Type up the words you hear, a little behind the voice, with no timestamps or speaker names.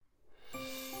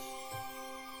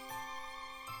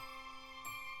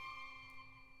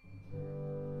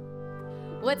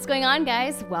What's going on,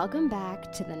 guys? Welcome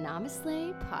back to the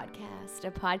NamaSLAY podcast,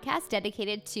 a podcast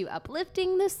dedicated to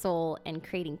uplifting the soul and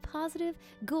creating positive,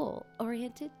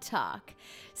 goal-oriented talk.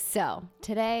 So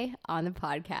today on the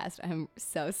podcast, I'm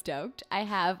so stoked. I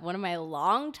have one of my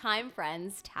longtime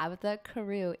friends, Tabatha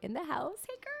Carou, in the house.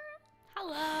 Hey, girl.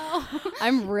 Hello.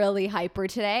 I'm really hyper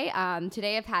today.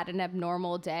 Today I've had an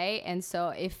abnormal day, and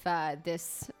so if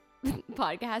this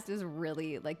podcast is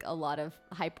really like a lot of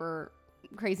hyper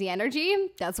crazy energy,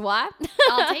 that's why.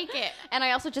 I'll take it. And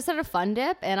I also just had a fun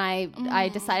dip, and I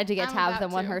decided to get Tabatha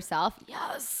one herself.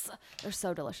 Yes, they're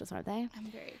so delicious, aren't they? I'm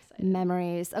very excited.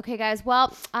 Memories. Okay, guys.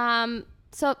 Well,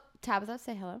 so Tabatha,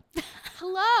 say hello.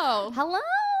 Hello. Hello.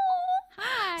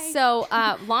 Hi. So,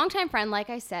 longtime friend, like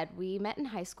I said, we met in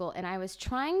high school, and I was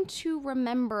trying to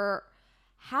remember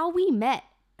how we met,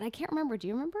 and I can't remember. Do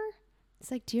you remember? It's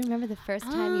like, do you remember the first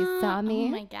time you saw me? Oh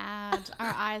my God.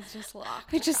 Our eyes just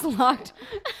locked. We just locked.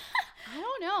 I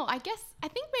don't know. I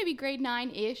think maybe grade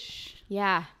 9-ish.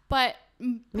 Yeah. But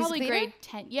probably Music grade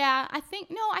 10. Yeah. I think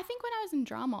when I was in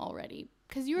drama already.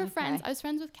 Because you were friends. I was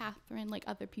friends with Catherine, like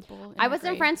other people. I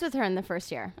wasn't friends with her in the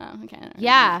first year. Oh, okay.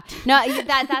 Yeah. No,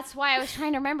 that's why I was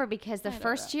trying to remember, because the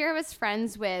first year I was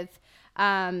friends with, do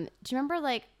you remember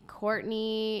like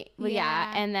Courtney? Well,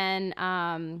 yeah. And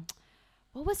then,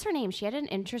 what was her name? She had an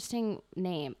interesting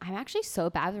name. I'm actually so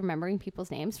bad at remembering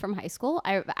people's names from high school.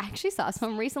 I actually saw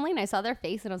someone recently and I saw their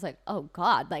face and I was like, oh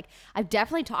God, like I've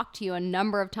definitely talked to you a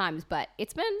number of times, but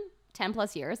it's been 10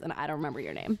 plus years and I don't remember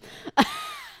your name.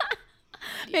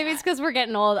 Maybe it's because we're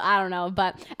getting old. I don't know.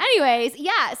 But anyways,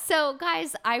 yeah. So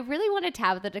guys, I really wanted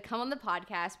Tabatha to come on the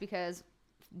podcast because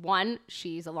one,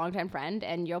 she's a longtime friend,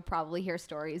 and you'll probably hear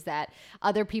stories that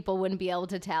other people wouldn't be able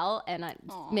to tell, and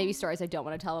maybe stories I don't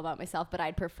want to tell about myself, but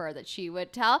I'd prefer that she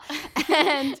would tell.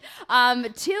 And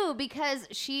two, because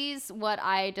she's what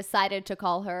I decided to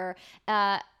call her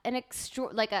an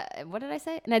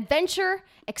adventure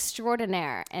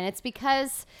extraordinaire, and it's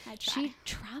because she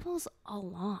travels a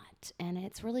lot, and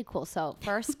it's really cool. So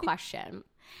first question,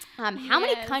 how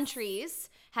many countries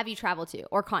have you traveled to,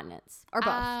 or continents, or both?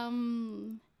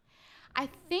 I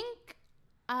think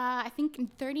in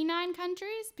 39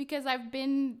 countries, because I've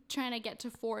been trying to get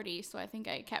to 40, so I think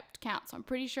I kept count. So I'm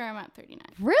pretty sure I'm at 39.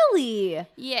 Really?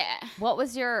 Yeah. What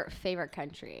was your favorite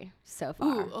country so far?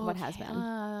 Ooh, okay. What has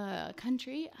been?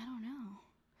 Country? I don't know.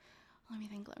 Let me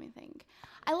think.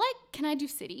 Can I do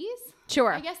cities?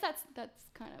 Sure. I guess that's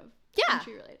kind of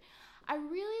country related. I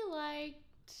really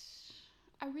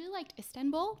liked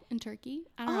Istanbul in Turkey.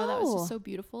 I don't know. That was just so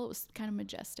beautiful. It was kind of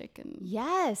majestic and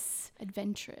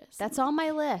adventurous. That's on my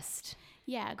list.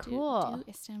 Yeah, cool. Do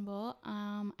Istanbul.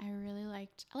 I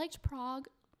liked Prague.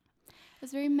 It was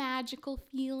a very magical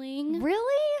feeling.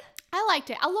 Really? I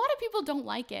liked it. A lot of people don't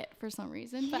like it for some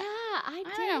reason. But I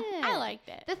did. don't know. I liked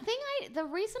it. The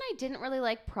reason I didn't really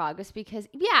like Prague is because,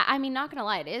 I mean, not gonna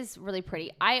ie, it is really pretty.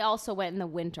 I also went in the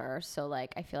winter, so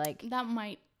like I feel like that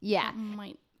might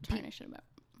tarnish it about.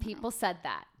 People said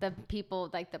that. The people,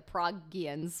 like the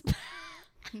Pragians.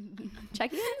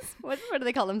 Czechians? What do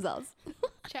they call themselves?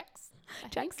 Czechs.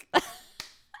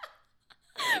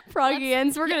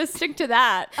 Pragians. We're going to stick to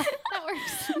that. That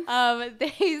works.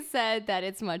 They said that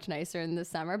it's much nicer in the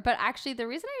summer. But actually, the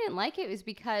reason I didn't like it is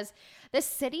because the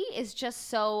city is just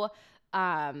so...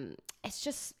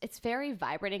 it's very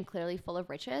vibrant and clearly full of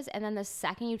riches, and then the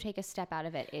second you take a step out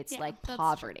of it, it's like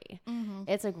poverty. Mm-hmm.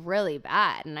 It's like really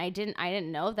bad. And I didn't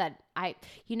know that.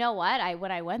 You know what,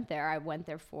 when I went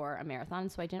there for a marathon,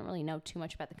 so I didn't really know too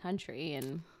much about the country,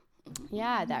 and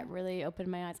that really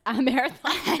opened my eyes. A marathon.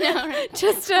 I know, right?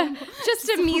 just a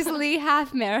measly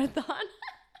half marathon.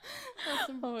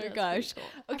 Oh my gosh. Cool.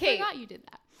 Okay, I forgot you did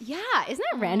that. Yeah, isn't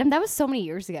that random? That was so many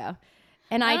years ago.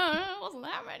 And I don't know, it wasn't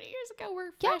that many years ago.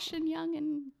 We're fresh and young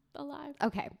and alive.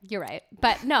 Okay, you're right.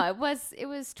 But no, it was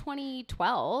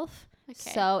 2012.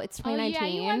 Okay. So it's 2019. Oh,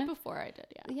 yeah, you went before I did,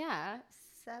 yeah.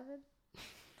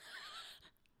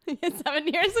 7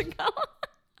 years ago.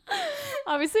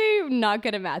 Obviously not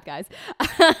good at math, guys.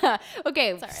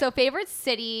 Okay, so favorite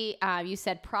city, you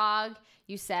said Prague.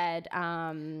 You said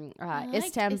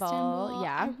Istanbul.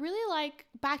 Yeah. I really like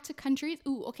back to countries.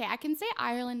 Ooh, okay. I can say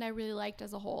Ireland I really liked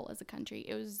as a whole, as a country.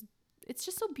 It's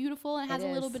just so beautiful and it has a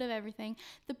little bit of everything.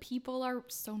 The people are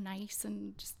so nice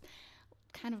and just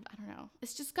kind of, I don't know.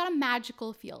 It's just got a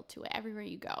magical feel to it everywhere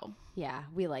you go. Yeah,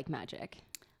 we like magic.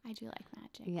 I do like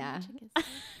magic. Yeah. Magic is good.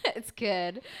 It's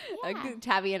good. Yeah.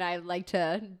 Tabby and I like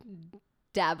to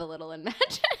dab a little in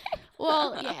magic.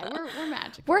 Well, yeah, we're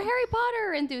magical. We're Harry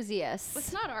Potter enthusiasts.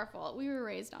 It's not our fault. We were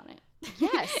raised on it.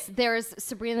 Yes. There's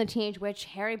Sabrina the Teenage Witch,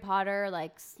 Harry Potter,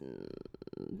 like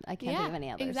I can't think of any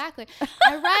others. Exactly.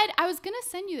 I was going to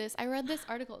send you this. I read this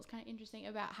article. It's kind of interesting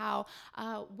about how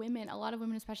a lot of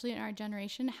women, especially in our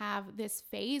generation, have this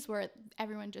phase where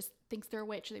everyone just thinks they're a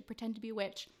witch. Or they pretend to be a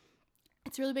witch.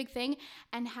 It's a really big thing,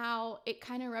 and how it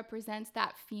kind of represents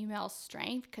that female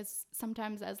strength, because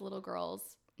sometimes as little girls,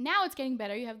 now it's getting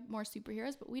better, you have more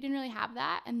superheroes, but we didn't really have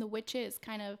that, and the witches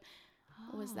kind of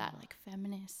was that like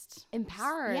feminist,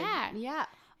 empowered. Yeah.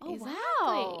 Oh, exactly.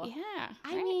 wow. Yeah.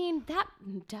 I mean, that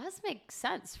does make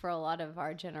sense for a lot of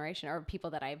our generation, or people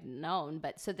that I've known.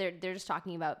 But so they're just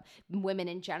talking about women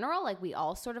in general, like we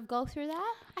all sort of go through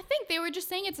that. I think they were just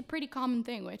saying it's a pretty common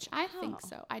thing, which I think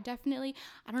so. I don't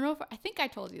know if I think I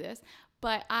told you this,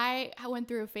 but I went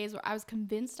through a phase where I was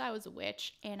convinced I was a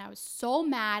witch, and I was so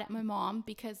mad at my mom,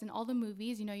 because in all the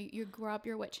movies, you know, you grow up,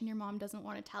 you're a witch, and your mom doesn't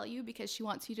want to tell you because she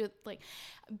wants you to like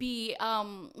be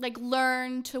like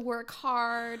learn to work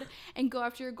hard and go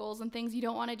after your goals and things. You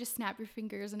don't want to just snap your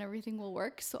fingers and everything will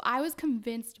work. So I was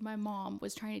convinced my mom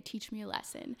was trying to teach me a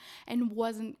lesson and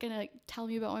wasn't gonna tell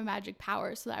me about my magic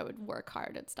powers so that I would work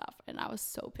hard and stuff. And I was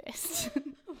so pissed.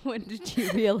 When did you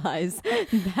realize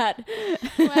that?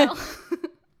 Well,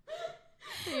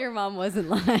 your mom wasn't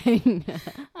lying?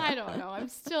 I don't know. I'm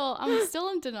still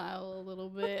in denial a little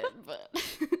bit, but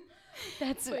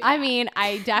I mean,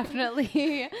 I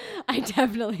definitely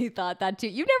thought that too.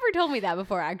 You've never told me that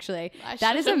before, actually.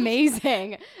 That is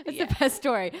amazing. It's the best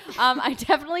story. I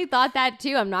definitely thought that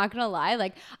too. I'm not gonna lie.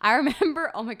 Like, I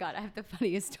remember, oh my God, I have the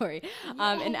funniest story.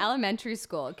 In elementary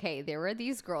school, okay, there were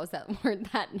these girls that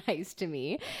weren't that nice to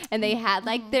me, and they had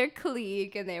like their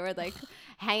clique, and they were like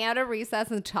hang out at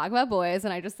recess and talk about boys,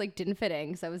 and I just like didn't fit in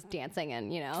because I was dancing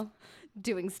and, you know,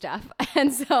 doing stuff.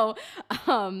 And so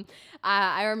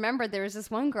I remember there was this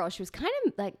one girl, she was kind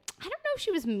of like, I don't know if she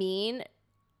was mean,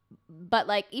 but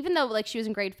like, even though like she was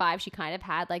in grade 5, she kind of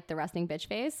had like the resting bitch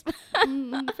face.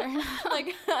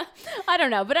 Like, I don't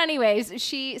know. But anyways,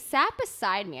 she sat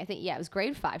beside me. I think, it was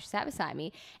grade 5. She sat beside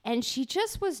me, and she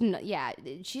just was,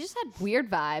 she just had weird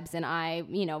vibes. And I,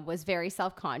 you know, was very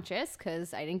self-conscious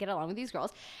because I didn't get along with these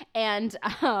girls. And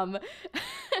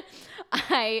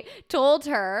I told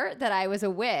her that I was a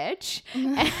witch.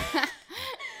 And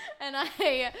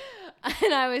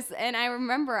I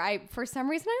remember for some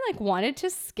reason I like wanted to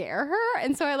scare her,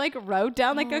 and so I like wrote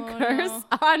down like a curse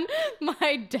on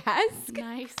my desk.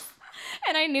 Nice.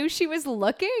 And I knew she was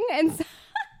looking, and so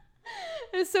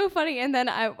it was so funny. And then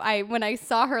I when I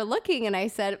saw her looking, and I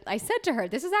said to her,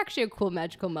 this is actually a cool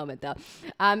magical moment though.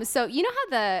 So you know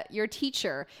how your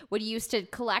teacher would used to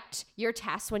collect your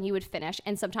tests when you would finish,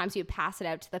 and sometimes you would pass it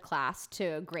out to the class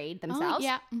to grade themselves. Oh,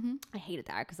 yeah. Mm-hmm. I hated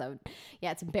that because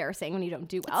it's embarrassing when you don't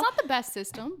do well. It's not the best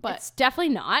system, but it's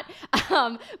definitely not.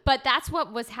 But that's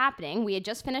what was happening. We had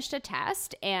just finished a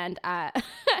test, and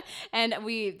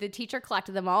the teacher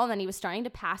collected them all, and then he was starting to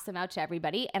pass them out to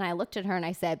everybody. And I looked at her and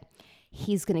I said,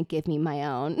 he's going to give me my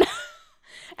own.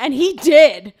 And he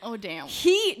did. Oh, damn.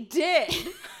 He did.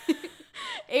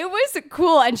 It was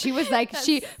cool. And she was like,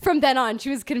 from then on, she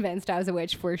was convinced I was a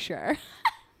witch for sure.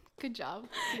 Good job.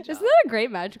 Isn't that a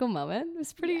great magical moment? It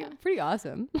was pretty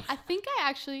awesome. I think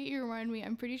you remind me,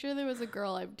 I'm pretty sure there was a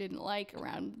girl I didn't like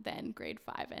around then, grade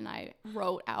 5, and I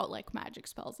wrote out like magic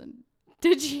spells and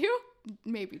did you?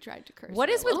 Maybe tried to curse. What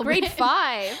is with grade 5?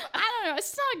 I don't know.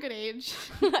 It's not a good age.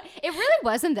 It really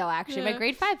wasn't though, actually. My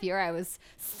grade 5 year, I was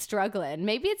struggling.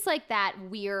 Maybe it's like that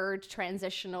weird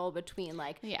transitional between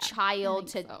like child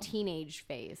to teenage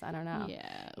phase. I don't know.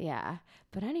 Yeah.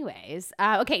 But anyways,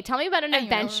 okay, tell me about an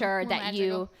adventure that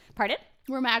you... Pardon?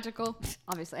 We're magical.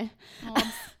 Obviously.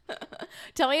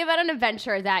 Tell me about an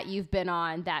adventure that you've been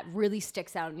on that really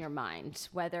sticks out in your mind.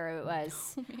 Whether it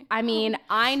was... I mean,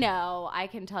 I know I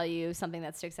can tell you something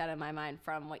that sticks out in my mind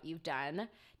from what you've done.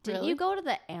 Didn't you go to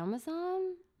the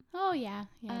Amazon? Oh, yeah.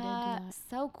 Yeah, I did do that.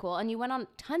 So cool. And you went on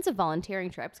tons of volunteering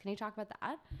trips. Can you talk about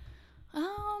that?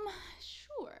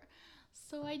 Sure.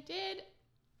 So I did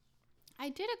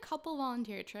a couple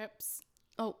volunteer trips.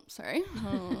 Oh, sorry.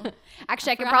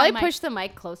 Actually, I could probably push the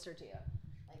mic closer to you.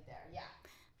 Like there. Yeah.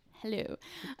 Hello.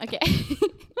 Okay.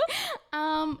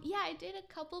 I did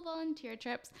a couple volunteer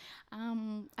trips.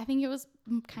 I think it was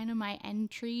kind of my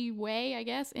entryway, I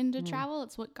guess, into travel.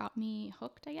 It's what got me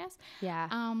hooked, I guess.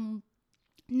 Yeah.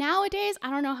 Nowadays, I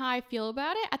don't know how I feel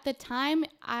about it. At the time,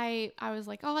 I was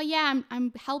like, oh yeah,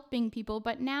 I'm helping people.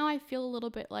 But now I feel a little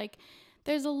bit like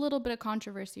there's a little bit of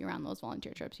controversy around those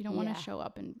volunteer trips. You don't want to show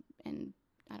up and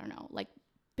I don't know, like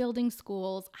building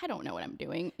schools. I don't know what I'm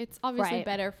doing. It's obviously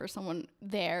better for someone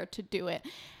there to do it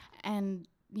and,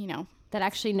 you know. That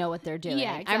actually know what they're doing.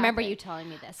 Yeah, exactly. I remember you telling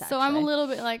me this, actually. So I'm a little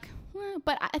bit like,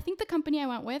 But I think the company I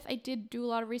went with, I did do a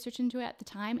lot of research into it at the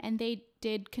time, and they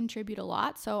did contribute a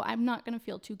lot. So I'm not going to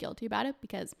feel too guilty about it,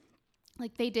 because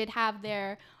like they did have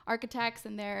their architects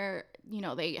and their,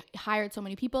 they hired so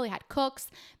many people. They had cooks,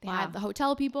 they had the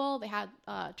hotel people, they had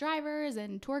drivers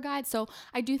and tour guides. So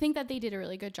I do think that they did a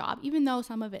really good job, even though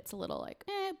some of it's a little like,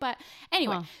 but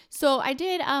anyway. So I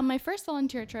did, my first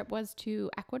volunteer trip was to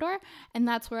Ecuador, and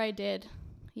that's where I did,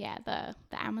 the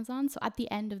Amazon. So at the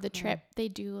end of the trip, they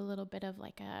do a little bit of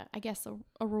like a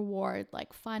reward,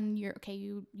 like fun. You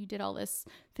did all this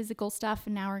physical stuff,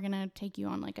 and now we're going to take you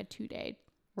on like a 2-day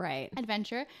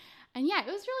adventure. And it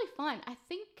was really fun. I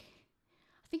think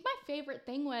my favorite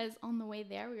thing was on the way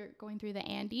there, we were going through the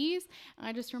Andes, and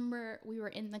I just remember we were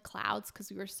in the clouds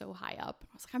because we were so high up.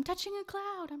 I was like, I'm touching a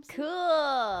cloud. I'm so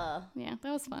cool. Yeah,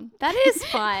 that was fun. That is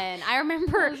fun. I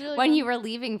remember really when fun. You were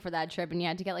leaving for that trip and you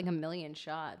had to get like 1 million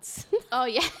shots. Oh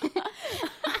yeah.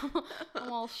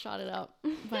 I'm all shot it up.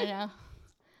 But yeah.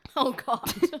 Oh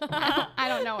God. I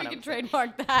don't know what we can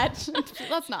trademark that.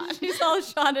 Let's not. She's all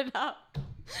shot it up.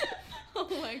 Oh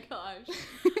my gosh.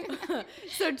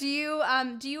 So do you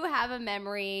have a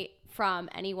memory from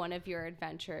any one of your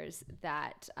adventures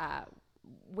that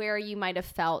where you might have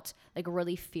felt like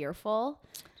really fearful?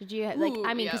 Did you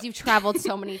because you've traveled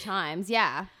so many times.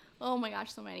 Yeah. Oh my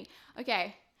gosh, so many.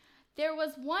 Okay. There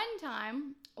was one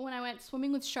time when I went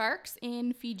swimming with sharks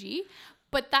in Fiji,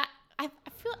 but that I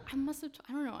feel I must have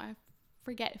I don't know, I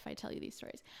forget if I tell you these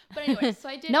stories. But anyway, so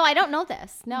I did. No, I don't know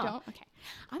this. No. You don't? Okay.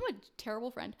 I'm a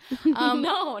terrible friend.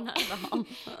 No, not at all.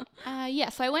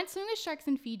 So I went swimming with sharks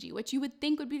in Fiji, which you would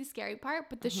think would be the scary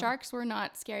part, but the sharks were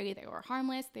not scary. They were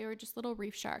harmless. They were just little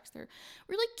reef sharks. They're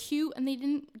really cute, and they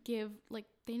didn't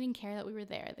care that we were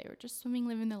there. They were just swimming,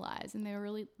 living their lives, and they were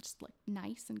really just like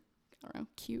nice and, I don't know,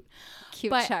 cute.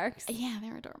 Cute sharks. Yeah,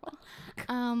 they're adorable.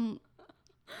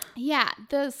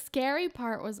 The scary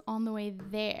part was on the way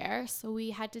there. So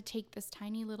we had to take this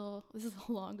tiny little, this is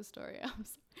a long story. I'm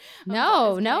sorry.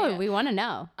 No, we want to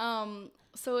know.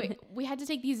 We had to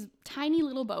take these tiny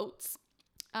little boats,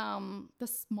 the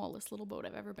smallest little boat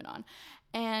I've ever been on.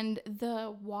 And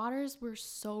the waters were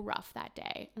so rough that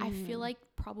day. I feel like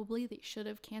probably they should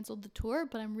have canceled the tour,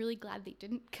 but I'm really glad they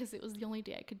didn't, because it was the only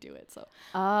day I could do it. So,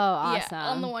 awesome. Yeah,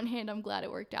 on the one hand, I'm glad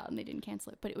it worked out and they didn't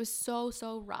cancel it, but it was so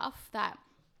rough that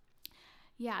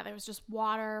there was just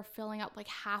water filling up like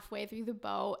halfway through the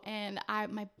boat, and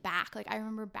my back, like I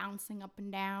remember bouncing up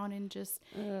and down, and it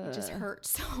just hurt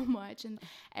so much, and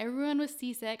everyone was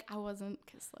seasick. I wasn't,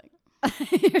 because like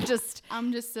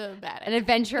I'm just so bad at an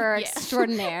adventurer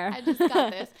extraordinaire. I just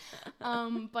got this.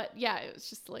 But it was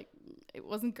just like, it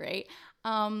wasn't great.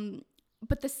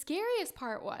 But the scariest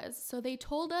part was, so they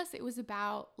told us it was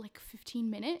about like 15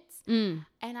 minutes. And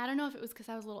I don't know if it was because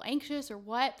I was a little anxious or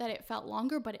what, that it felt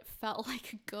longer, but it felt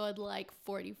like a good like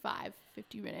 45,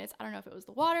 50 minutes. I don't know if it was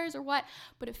the waters or what,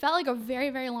 but it felt like a very,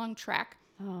 very long trek.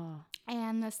 Oh.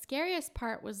 And the scariest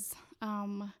part was,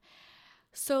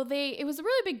 it was a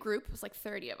really big group. It was like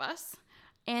 30 of us.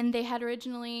 And they had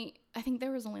originally, I think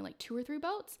there was only like 2 or 3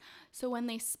 boats. So when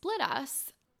they split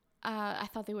us, I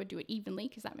thought they would do it evenly,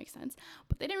 because that makes sense.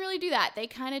 But they didn't really do that. They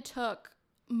kind of took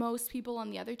most people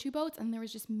on the other 2 boats, and there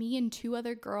was just me and 2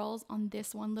 other girls on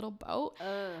this one little boat.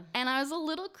 And I was a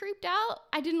little creeped out.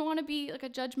 I didn't want to be like a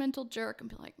judgmental jerk and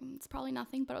be like, it's probably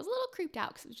nothing. But I was a little creeped out,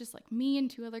 because it was just like me and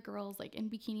 2 other girls, like in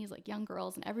bikinis, like young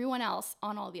girls, and everyone else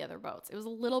on all the other boats. It was a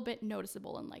little bit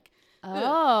noticeable and like,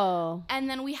 ugh. And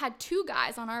then we had 2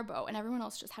 guys on our boat, and everyone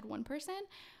else just had 1 person.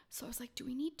 So I was like, do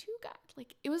we need 2 guys?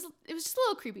 Like, it was just a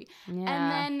little creepy.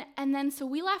 Yeah. And then so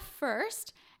we left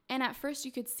first, and at first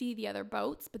you could see the other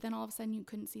boats, but then all of a sudden you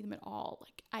couldn't see them at all.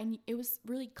 Like, it was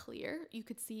really clear. You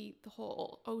could see the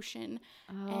whole ocean,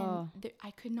 and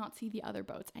I could not see the other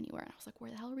boats anywhere. And I was like,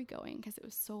 where the hell are we going? Because it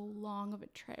was so long of a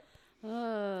trip.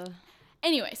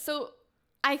 Anyway, so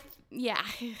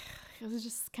it was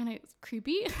just kind of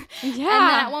creepy. Yeah. And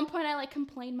then at one point I like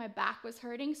complained my back was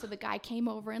hurting, so the guy came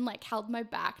over and like held my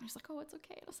back, and he was like, oh, it's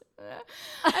okay. And I was like,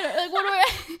 I don't, like, what do I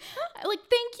like,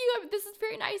 thank you, this is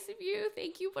very nice of you,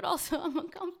 thank you, but also I'm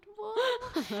uncomfortable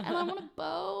and I'm on a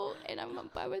boat and I'm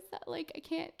by myself, like I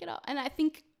can't get up. And I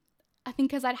think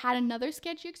because I'd had another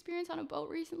sketchy experience on a boat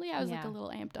recently, I was like a little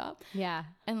amped up. Yeah.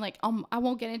 And like I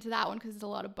won't get into that one because there's a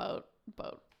lot of boat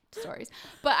stories,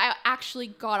 but I actually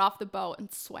got off the boat and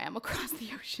swam across the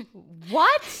ocean.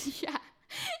 What? Yeah,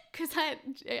 because I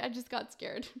just got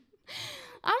scared.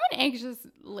 I'm an anxious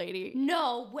lady.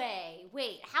 No way.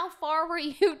 Wait, how far were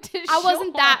you to shore? I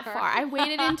wasn't that far. I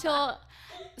waited until.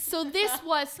 So this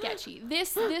was sketchy.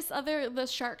 The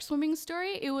shark swimming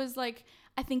story. It was like,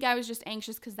 I think I was just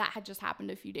anxious because that had just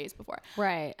happened a few days before.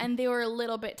 Right. And they were a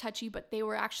little bit touchy, but they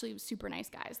were actually super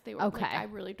nice guys. They were okay. like, I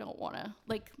really don't want to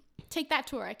like take that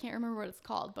tour. I can't remember what it's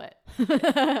called, but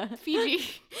Fiji.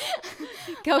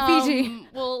 Go Fiji.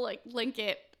 We'll like link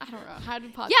it. I don't know how to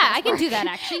podcast. Yeah, I can do that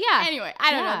actually. Yeah. Anyway,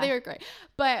 I don't know. They were great.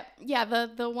 But yeah,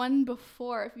 the one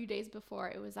before, a few days before,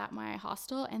 it was at my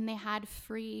hostel and they had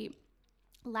free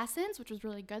lessons, which was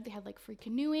really good. They had like free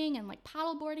canoeing and like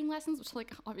paddle boarding lessons, which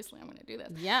like obviously I'm gonna do this.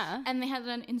 Yeah. And they had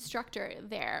an instructor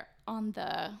there on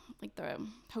the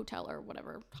hotel or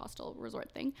whatever hostel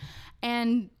resort thing,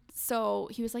 and so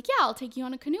he was like, yeah, I'll take you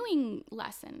on a canoeing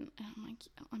lesson. And I'm like,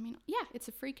 I mean, yeah, it's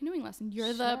a free canoeing lesson.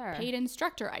 You're the paid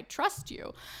instructor. I trust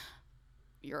you.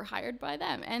 You're hired by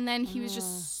them. And then he was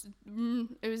just,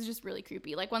 it was just really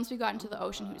creepy. Like once we got into the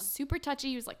ocean, he was super touchy.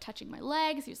 He was like touching my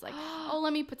legs. He was like, oh,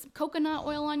 let me put some coconut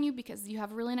oil on you because you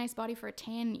have a really nice body for a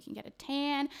tan and you can get a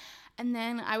tan. And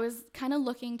then I was kind of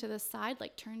looking to the side,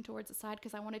 like turned towards the side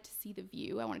because I wanted to see the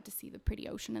view. I wanted to see the pretty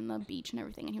ocean and the beach and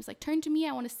everything. And he was like, turn to me.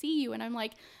 I want to see you. And I'm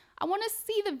like, I want to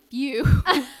see the view.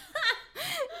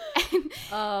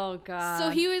 Oh, God. So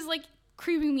he was like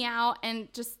creeping me out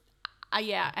and just,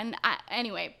 yeah. And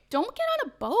anyway, don't get on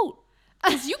a boat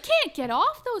because you can't get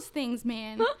off those things,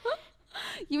 man.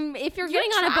 If you're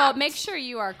getting on a boat, make sure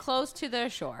you are close to the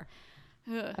shore.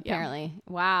 Apparently.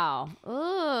 Yeah. Wow.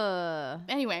 Ugh.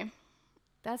 Anyway.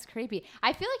 That's creepy.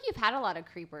 I feel like you've had a lot of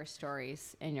creeper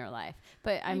stories in your life.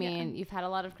 But, I mean, you've had a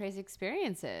lot of crazy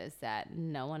experiences that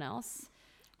no one else...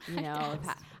 You know,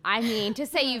 I mean, to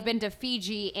say you've been to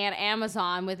Fiji and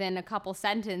Amazon within a couple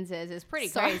sentences is pretty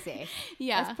crazy.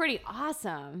 Yeah. That's pretty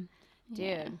awesome. Dude.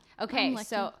 Yeah. Okay,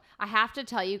 so I have to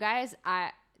tell you guys,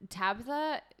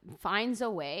 Tabatha finds a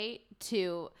way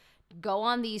to go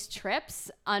on these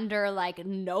trips under like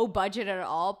no budget at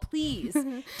all. Please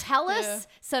tell us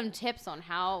some tips on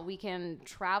how we can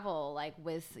travel like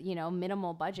with, you know,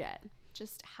 minimal budget.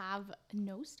 Just have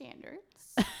no standards.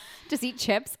 Just eat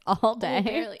chips all day.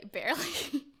 Oh,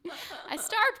 barely. I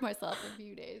starved myself a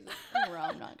few days in a row,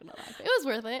 I'm not gonna lie. It was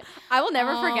worth it. I will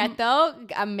never forget though.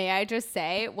 May I just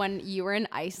say when you were in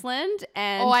Iceland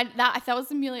and that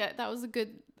was Amelia. That was a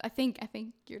good. I think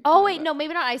you're. Oh wait, no,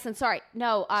 maybe not Iceland. Sorry,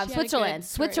 no, Switzerland.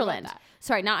 Switzerland.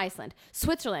 Sorry, not Iceland.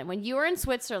 Switzerland. When you were in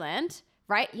Switzerland,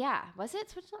 right? Yeah, was it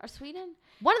Switzerland or Sweden?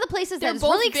 One of the places that's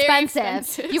really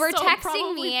expensive. You were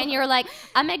texting me and you're like,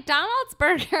 a McDonald's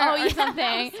burger or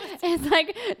something. It's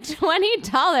like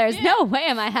 $20. Yeah. No way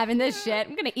am I having this shit.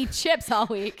 I'm gonna eat chips all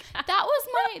week. That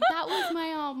was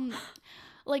my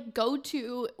like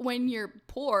go-to when you're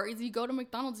poor is you go to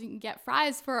McDonald's, you can get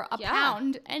fries for a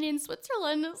pound, and in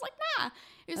Switzerland it was like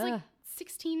it was like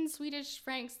 16 Swedish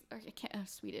francs, or I can't,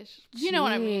 Swedish. You know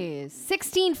what I mean?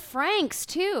 16 francs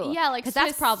too. Yeah, like because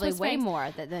that's probably Swiss way francs.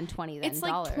 more than 20 than it's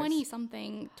dollars. Like 20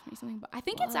 something. But I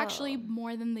think it's actually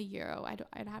more than the euro.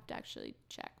 I'd have to actually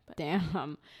check. But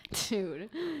damn, dude,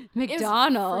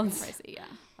 McDonald's. Pricey, yeah.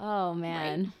 Oh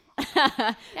man.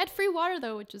 Right. They had free water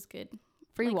though, which is good.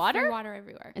 Free water? Free water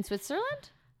everywhere. In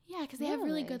Switzerland? Yeah, because they have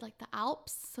really good, like the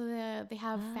Alps, so they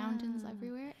have fountains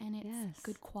everywhere, and it's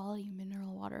good quality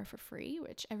mineral water for free,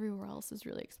 which everywhere else is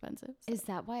really expensive. So. Is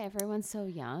that why everyone's so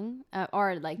young,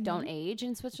 or like don't age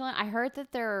in Switzerland? I heard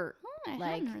that they're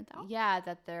like, heard that.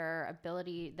 That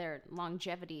their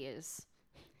longevity is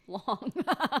long.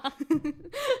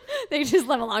 They just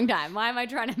live a long time. Why am I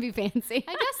trying to be fancy?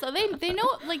 I guess so. They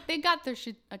know, like they got their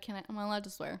shit. Am I allowed to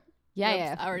swear? Yeah, Oops,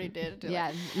 yeah. I already did.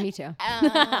 Yeah, me too.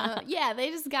 Yeah, they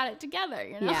just got it together,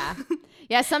 you know?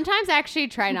 Yeah, sometimes I actually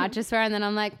try not to swear, and then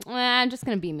I'm like, I'm just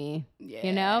going to be me,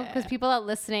 you know? Because people that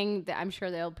listening, I'm sure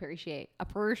they'll appreciate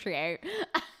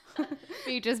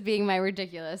me just being my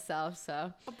ridiculous self,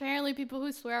 so. Apparently people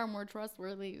who swear are more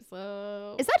trustworthy,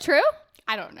 so. Is that true?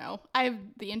 I don't know.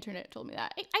 The internet told me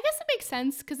that. I guess it makes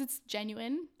sense because it's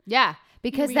genuine. Yeah,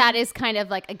 because that is kind of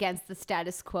like against the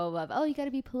status quo of, you got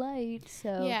to be polite.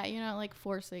 So yeah, you're not like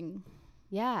forcing.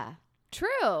 Yeah,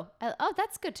 true.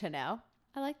 That's good to know.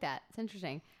 I like that. It's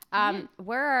interesting.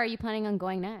 Where are you planning on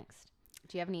going next?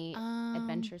 Do you have any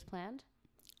adventures planned?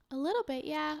 A little bit,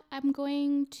 yeah. I'm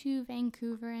going to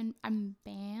Vancouver and I'm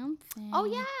Banff. Oh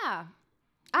yeah.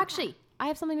 Actually, I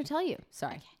have something to tell you.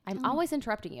 Sorry. Okay, I'm always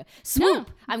interrupting you. Swoop.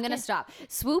 No, I'm going to stop.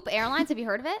 Swoop Airlines. Have you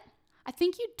heard of it? I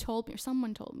think you told me or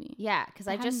someone told me. Yeah, because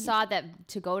I just saw that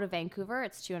to go to Vancouver,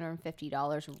 it's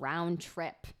 $250 round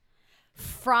trip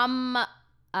from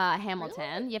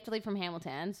Hamilton. Really? You have to leave from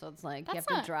Hamilton, so it's like you have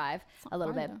to drive a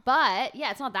little bit. Though. But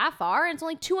yeah, it's not that far. It's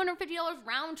only $250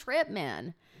 round trip,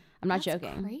 man. I'm not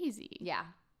joking. Crazy. Yeah.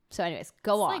 So anyways,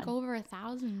 go on. It's like over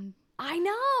 1,000. I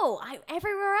know.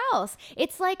 Everywhere else.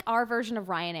 It's like our version of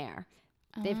Ryanair.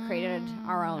 They've created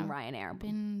our own Ryanair. I've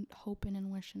been hoping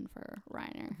and wishing for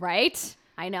Ryanair. Right?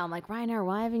 I know. I'm like, Ryanair,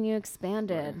 why haven't you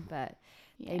expanded? But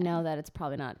they know that it's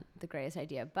probably not the greatest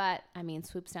idea. But, I mean,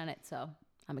 Swoop's done it, so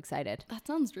I'm excited. That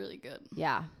sounds really good.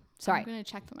 Yeah. Sorry. I'm going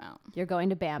to check them out. You're going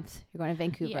to Banff. You're going to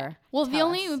Vancouver. Yeah. Well,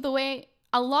 the way...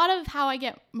 A lot of how I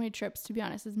get my trips, to be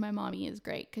honest, is my mommy is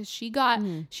great because she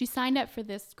signed up for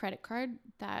this credit card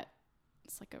that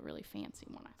it's like a really fancy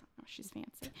one. I don't know, she's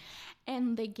fancy,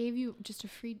 and they gave you just a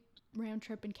free round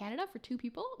trip in Canada for 2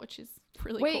 people, which is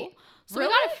really cool. So we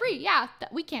got it free. Yeah,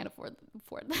 we can't afford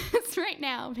this right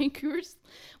now. Vancouver's.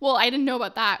 Well, I didn't know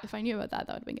about that. If I knew about that,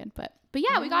 that would have been good. But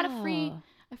yeah, we got a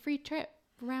free trip.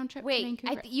 Round trip to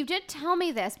Vancouver. You did tell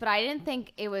me this, but I didn't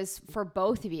think it was for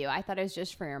both of you. I thought it was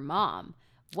just for your mom.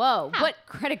 Whoa, yeah. What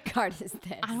credit card is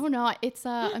this? I don't know. It's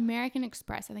American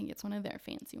Express. I think it's one of their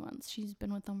fancy ones. She's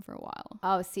been with them for a while.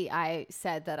 Oh, see, I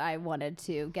said that I wanted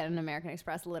to get an American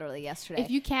Express literally yesterday. If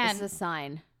you can. This is a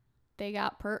sign. They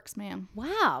got perks, man.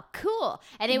 Wow, cool.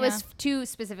 And it was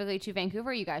specifically to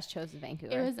Vancouver? You guys chose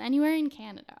Vancouver? It was anywhere in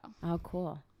Canada. Oh,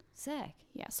 cool. Sick.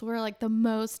 Yeah, so we're like the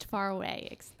most far away,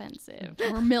 expensive.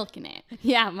 We're milking it.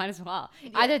 Yeah, might as well.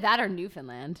 Yeah. Either that or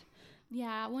Newfoundland.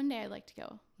 Yeah, one day I'd like to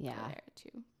go there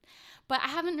too. But I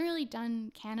haven't really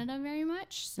done Canada very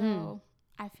much, so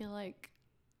I feel like,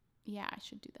 I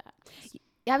should do that.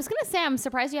 Yeah, I was going to say, I'm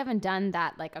surprised you haven't done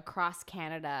that like across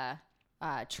Canada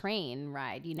train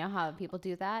ride. You know how people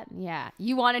do that? Yeah.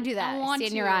 You want to do that. I see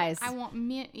in your eyes.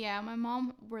 My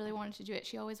mom really wanted to do it.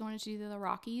 She always wanted to do the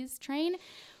Rockies train.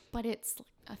 But it's,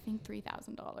 I think, $3,000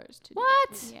 to do.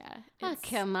 What? Yeah. Oh,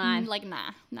 come on.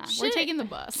 Nah. We're taking the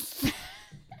bus.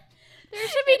 There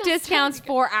should be discounts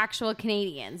for actual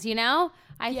Canadians, you know?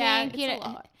 I think, it's a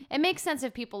lot. It makes sense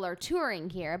if people are touring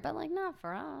here, but, like, not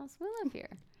for us. We live here.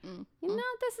 You know,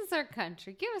 this is our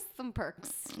country. Give us some perks.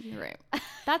 You're right.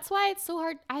 That's why it's so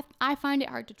hard. I find it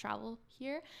hard to travel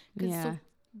here because it's so,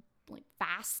 like,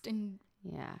 fast and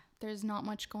there's not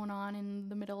much going on in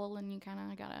the middle and you kind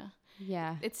of gotta...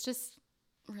 Yeah. It's just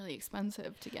really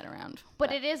expensive to get around.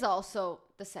 But it is also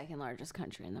the second largest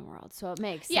country in the world. So it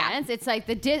makes sense. It's like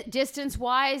the distance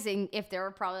wise. And if they were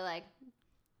probably like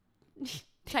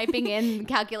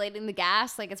calculating the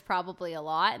gas, like it's probably a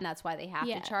lot. And that's why they have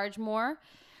to charge more.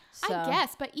 So. I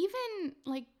guess. But even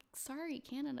like, sorry,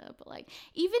 Canada. But like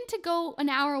even to go an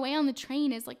hour away on the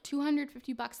train is like $250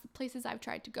 the places I've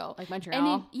tried to go. Like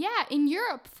Montreal. And in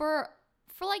Europe for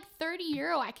like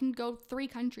 €30, I can go 3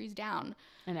 countries down.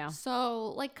 I know. So,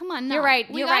 like, come on. You're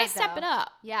right. We gotta step it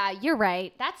up. Yeah, you're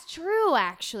right. That's true,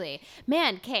 actually.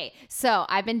 Man, Kay, so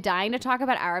I've been dying to talk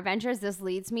about our adventures. This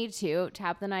leads me to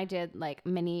Tabatha and I did like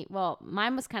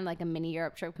mine was kind of like a mini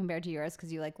Europe trip compared to yours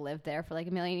because you like lived there for like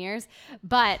a million years.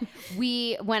 But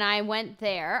when I went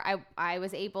there, I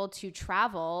was able to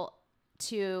travel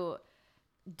to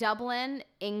Dublin,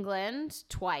 England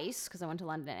twice because I went to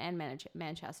London and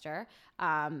Manchester,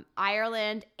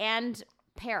 Ireland and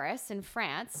Paris in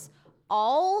France,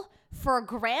 all for a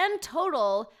grand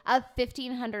total of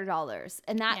 $1,500,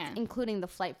 and that including the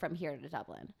flight from here to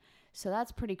Dublin. So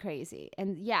that's pretty crazy.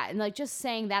 And and like just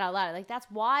saying that out loud, like that's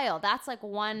wild. That's like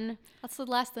that's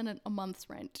less than a month's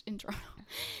rent in Toronto.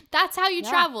 That's how you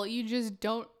travel. You just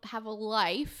don't have a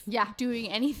life doing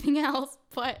anything else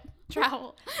but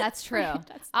travel. That's true.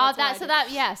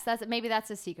 Maybe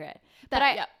that's a secret. But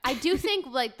I do think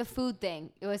like the food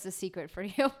thing, it was a secret for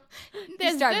you.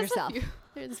 Starve yourself.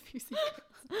 There's a few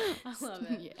secrets. I love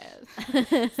it.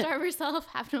 Yes. Starve yourself,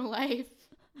 have no life.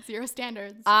 0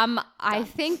 standards. I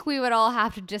think we would all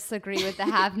have to disagree with the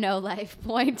have no life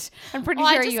point. I'm pretty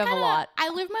sure you have a lot. I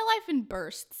live my life in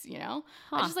bursts, you know?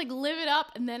 I just like live it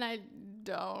up and then I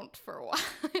don't for a while.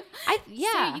 So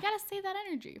you gotta save that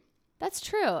energy. That's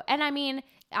true. And I mean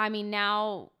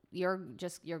now you're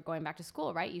going back to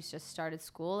school, right? You just started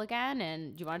school again,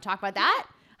 and do you want to talk about that?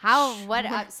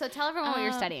 So tell everyone what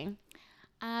you're studying.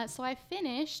 So I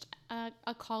finished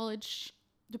a college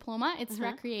diploma. It's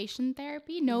recreation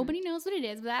therapy. Nobody knows what it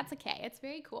is, but that's okay. It's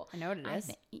very cool. I know what it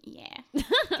is.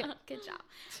 Good job.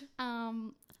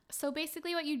 So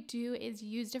basically what you do is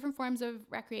you use different forms of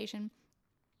recreation.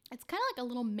 It's kind of like a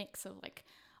little mix of like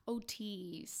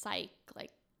OT, psych,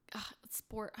 like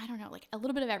sport. I don't know, like a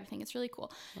little bit of everything. It's really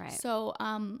cool. Right. So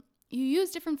you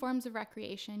use different forms of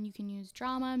recreation. You can use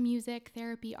drama, music,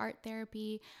 therapy, art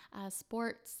therapy,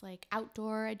 sports, like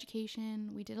outdoor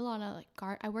education. We did a lot of like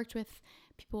I worked with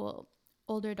people,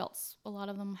 older adults. A lot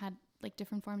of them had like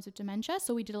different forms of dementia.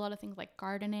 So we did a lot of things like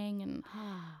gardening and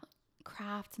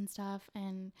crafts and stuff.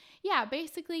 And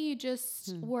basically you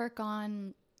just work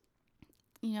on,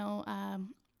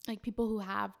 like people who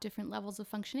have different levels of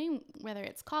functioning, whether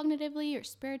it's cognitively or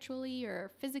spiritually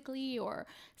or physically or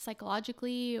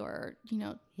psychologically or,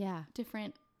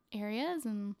 different areas.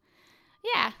 And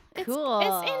yeah,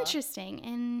 it's interesting.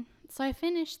 And so I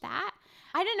finished that.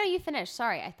 I didn't know you finished.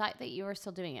 Sorry. I thought that you were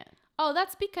still doing it. Oh,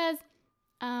 that's because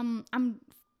I'm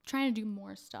trying to do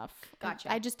more stuff.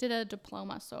 Gotcha. I just did a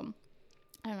diploma, so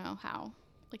I don't know how,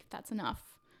 like, if that's enough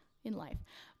in life.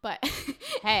 But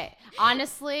hey,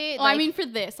 honestly, I mean for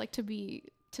this, like to be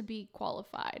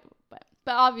qualified, but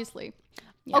obviously.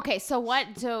 Yeah. Okay, so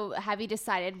have you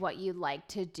decided what you'd like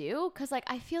to do? Because like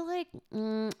I feel like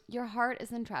your heart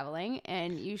is in traveling,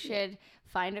 and you should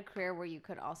find a career where you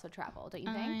could also travel. Don't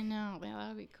you think? I know. Yeah, that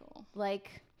would be cool.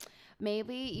 Like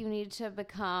maybe you need to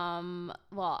become,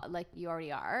 well, like you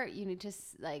already are. You need to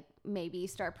like maybe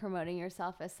start promoting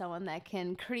yourself as someone that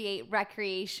can create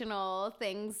recreational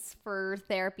things for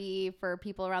therapy for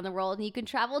people around the world, and you can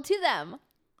travel to them.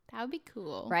 That would be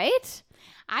cool. Right?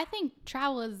 I think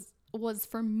travel was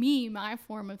for me my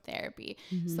form of therapy.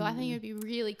 Mm-hmm. So I think it would be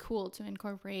really cool to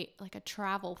incorporate like a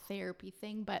travel therapy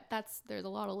thing, but there's a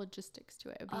lot of logistics to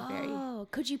it. It would be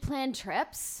could you plan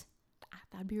trips?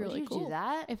 That'd be really cool. Do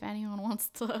that if anyone wants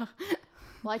to.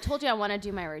 Well, I told you I want to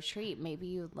do my retreat. Maybe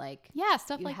you like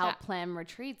stuff you like help that. plan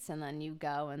retreats, and then you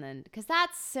go, and then because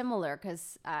that's similar.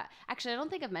 Because actually, I don't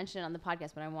think I've mentioned it on the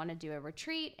podcast, but I want to do a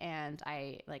retreat, and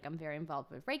I'm very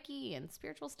involved with Reiki and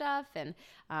spiritual stuff, and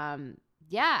and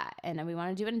then we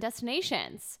want to do it in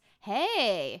destinations.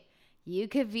 Hey, you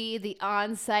could be the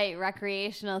on-site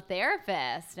recreational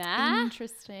therapist, huh?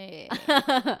 Interesting.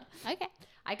 Okay,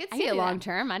 I could see it long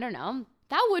term. I don't know.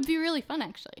 That would be really fun,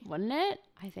 actually. Wouldn't it?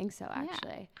 I think so,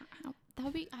 actually. Yeah.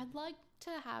 I'd like to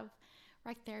have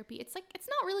rec therapy. It's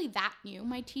not really that new.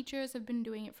 My teachers have been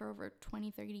doing it for over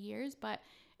 20, 30 years, but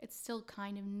it's still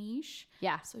kind of niche.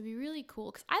 Yeah. So it'd be really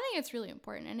cool because I think it's really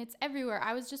important, and it's everywhere.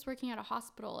 I was just working at a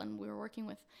hospital, and we were working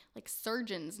with like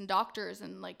surgeons and doctors,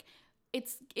 and like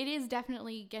it is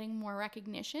definitely getting more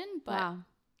recognition, but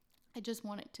I just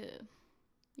want it to,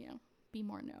 be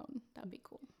more known. That would be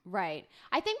cool. Right.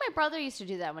 I think my brother used to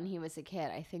do that when he was a kid.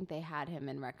 I think they had him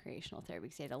in recreational therapy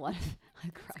because he had a lot of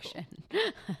aggression.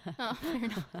 Cool. Oh, fair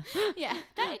enough. Yeah.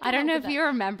 I don't know if you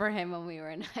remember him when we were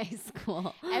in high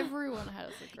school. Everyone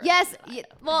has aggression. Yes.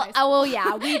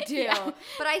 Yeah, we do. Yeah.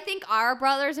 But I think our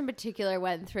brothers in particular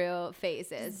went through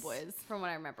phases. Boys. From what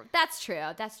I remember. That's true.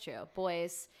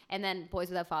 Boys. And then boys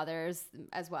without fathers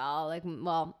as well. Like,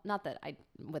 well, not that I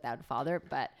without a father,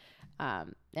 but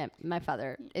my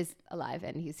father is alive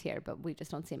and he's here, but we just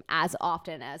don't see him as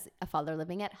often as a father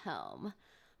living at home.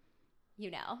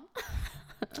 I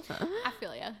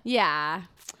feel ya. Yeah.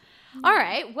 All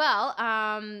right. Well,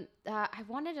 I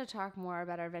wanted to talk more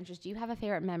about our adventures. Do you have a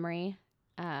favorite memory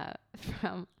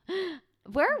from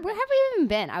where have we even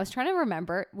been? I was trying to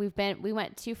remember. We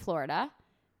went to Florida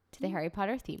to the Harry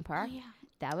Potter theme park. Oh, yeah.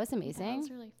 That was amazing. That was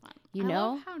really fun. I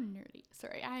love how nerdy.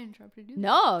 Sorry, I interrupted you.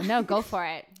 No, go for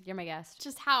it. You're my guest.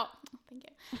 Just thank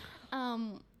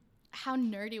you. How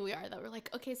nerdy we are that we're like,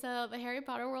 okay, so the Harry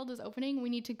Potter world is opening. We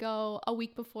need to go a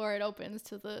week before it opens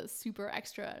to the super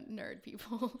extra nerd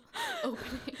people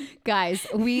opening. Guys,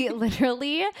 we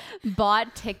literally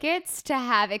bought tickets to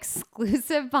have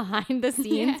exclusive behind the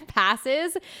scenes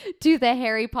passes to the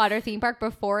Harry Potter theme park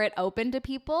before it opened to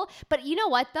people. But you know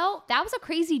what though? That was a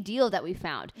crazy deal that we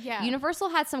found. Yeah. Universal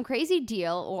had some crazy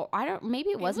deal, or maybe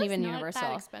it wasn't even Universal.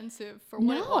 That expensive for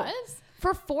what it was.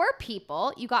 For 4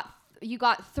 people, you got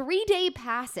 3-day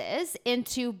passes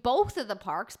into both of the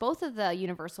parks, both of the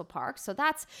Universal parks. So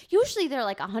that's usually they're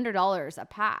like $100 a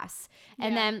pass.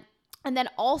 And then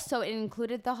also it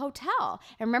included the hotel.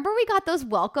 And remember we got those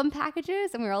welcome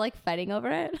packages and we were like fighting over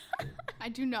it? I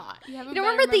do not. You don't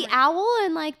remember the owl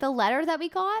and like the letter that we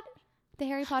got? The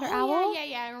Harry Potter owl?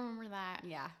 Yeah, I remember that.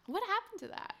 Yeah. What happened to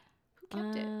that? Who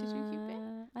kept it? Did you keep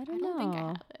it? I don't know. think I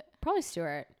have it. Probably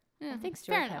Stuart. I think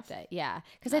Stuart kept it. Yeah.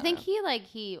 Because I think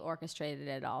he orchestrated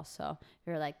it all. So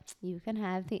we were like, you can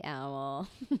have the owl.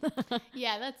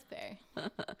 Yeah, that's fair. Yeah.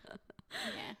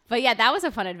 But yeah, that was a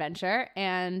fun adventure.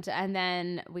 And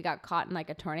then we got caught in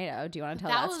like a tornado. Do you want to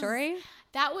tell that story?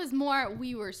 That was more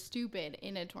we were stupid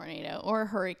in a tornado or a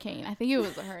hurricane. I think it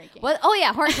was a hurricane. Well, oh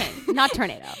yeah, hurricane, not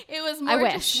tornado. It was more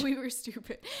just we were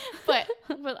stupid. But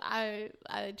I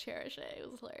cherish it. It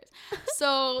was hilarious.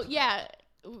 So yeah,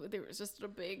 there was just a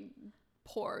big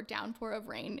downpour of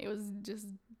rain. It was just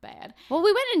bad. Well,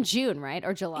 we went in June, right?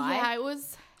 Or July? Yeah, it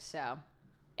was. So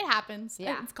it happens.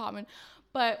 Yeah. It's common.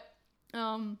 But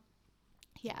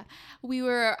yeah, we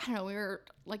were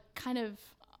like kind of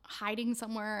hiding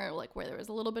somewhere like where there was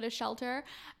a little bit of shelter,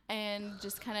 and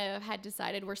just kind of had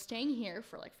decided we're staying here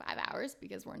for like 5 hours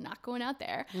because we're not going out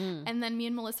there. And then me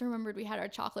and Melissa remembered we had our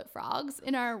chocolate frogs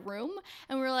in our room,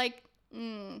 and we were like,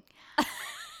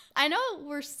 I know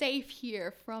we're safe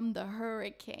here from the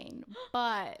hurricane,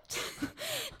 but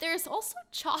there's also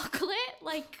chocolate,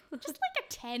 like just like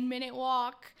a 10-minute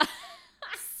walk.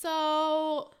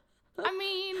 So, I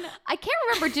mean, I can't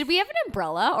remember. Did we have an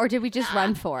umbrella or did we just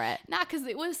run for it? Nah, because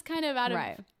it was kind of out of.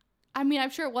 Right. I mean, I'm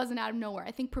sure it wasn't out of nowhere.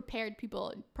 I think prepared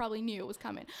people probably knew it was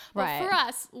coming. But Right. for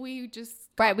us, we just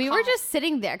we were just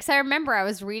sitting there because I remember I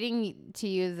was reading to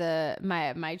you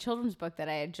my children's book that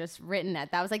I had just written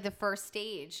at. That was like the first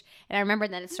stage, and I remember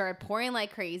then it started pouring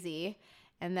like crazy,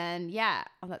 and then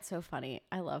that's so funny.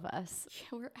 I love us.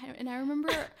 Yeah, and I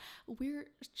remember we're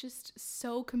just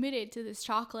so committed to this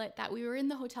chocolate that we were in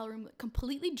the hotel room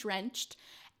completely drenched.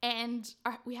 And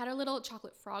we had our little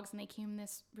chocolate frogs, and they came in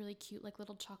this really cute, like,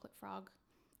 little chocolate frog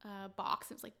box.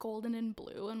 It was, like, golden and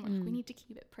blue, and we're like, we need to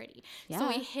keep it pretty. Yeah. So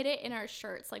we hid it in our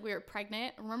shirts, like we were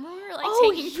pregnant. Remember we were, like,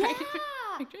 taking pregnant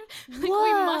pictures? Like, we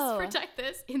must protect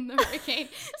this in the hurricane.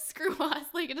 Screw us.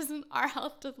 Like, our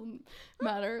health doesn't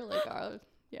matter. Like,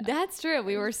 yeah. That's true.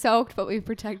 We were soaked, but we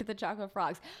protected the chocolate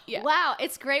frogs. Yeah. Wow.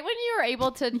 It's great when you are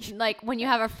able to, like, when you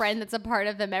have a friend that's a part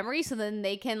of the memory, so then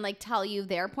they can, like, tell you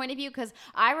their point of view. Because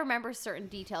I remember certain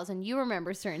details and you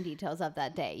remember certain details of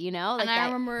that day, you know? Like, and I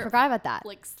remember, forgot about that.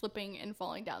 Like, slipping and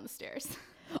falling down the stairs.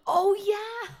 Oh,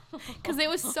 yeah. Because it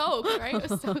was soaked, right? It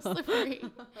was so slippery.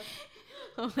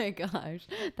 Oh my gosh,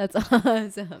 that's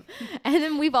awesome. And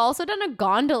then we've also done a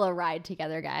gondola ride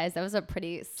together, guys. That was a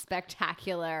pretty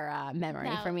spectacular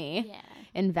memory for me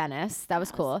in Venice. That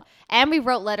was cool. And we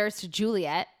wrote letters to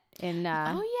Juliet in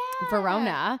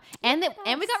Verona. And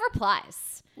we got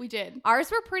replies. We did. Ours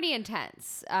were pretty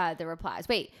intense, the replies.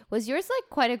 Wait, was yours like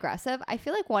quite aggressive? I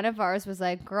feel like one of ours was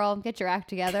like, girl, get your act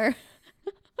together.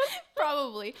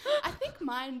 Probably. I think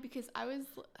mine, because I don't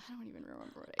even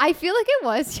remember what I feel like it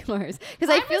was yours. Because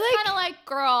I feel like kind of like,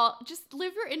 girl, just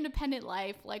live your independent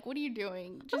life. Like, what are you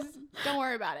doing? Just don't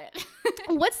worry about it.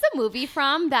 What's the movie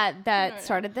from that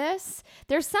started this?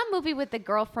 There's some movie with the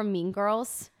girl from Mean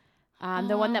Girls.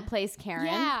 The one that plays Karen.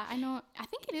 Yeah, I know. I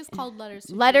think it is called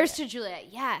Letters to Juliet.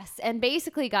 Yes. And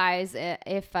basically, guys,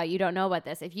 if you don't know about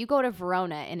this, if you go to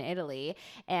Verona in Italy,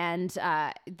 and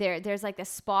there's like a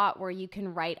spot where you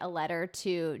can write a letter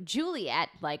to Juliet,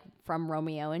 like from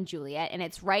Romeo and Juliet, and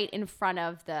it's right in front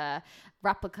of the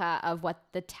replica of what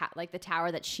the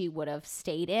tower that she would have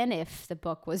stayed in if the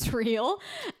book was real.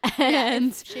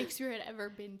 And if Shakespeare had ever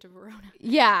been to Verona.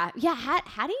 Yeah.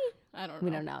 Had he? I don't know.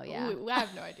 We don't know. Yeah, I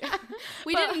have no idea.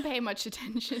 We didn't pay much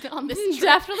attention on this trip.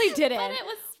 Definitely didn't. But it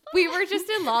was fun. We were just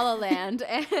in La La Land,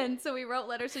 and so we wrote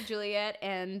letters to Juliet,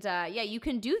 and you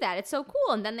can do that. It's so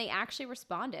cool. And then they actually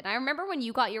responded. I remember when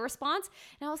you got your response,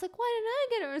 and I was like, why didn't I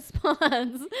get a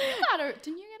response? You got her.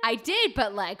 Didn't you get I did,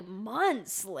 but like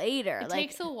months later. It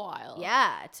takes a while.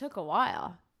 Yeah, it took a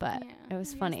while, but it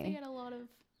was funny. They get a lot of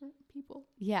people.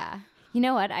 Yeah. You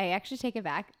know what? I actually take it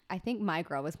back. I think my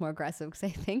girl was more aggressive because I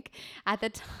think at the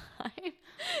time,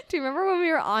 do you remember when we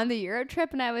were on the Europe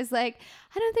trip and I was like,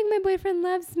 I don't think my boyfriend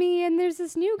loves me and there's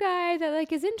this new guy that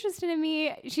like is interested in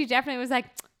me. She definitely was like,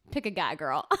 pick a guy,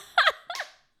 girl.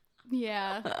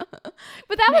 Yeah.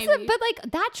 But that was but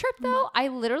like that trip though, I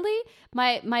literally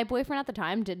my boyfriend at the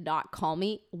time did not call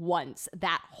me once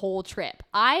that whole trip.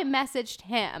 I messaged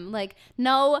him like,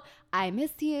 no, I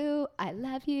miss you, I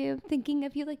love you, I'm thinking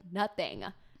of you, like nothing.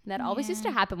 And that always used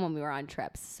to happen when we were on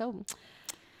trips. So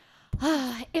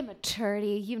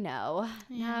immaturity, you know.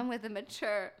 Now I'm with a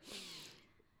mature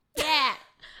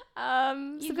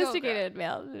sophisticated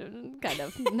male, kind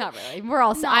of. Not really. We're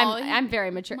all. I'm very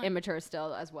immature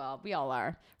still as well. We all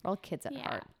are. We're all kids at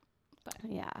heart. But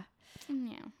yeah.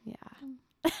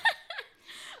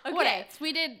 Okay, so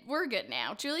we're good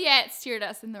now. Juliet steered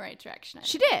us in the right direction.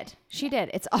 She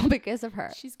did. It's all because of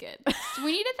her. She's good. So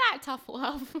we needed that tough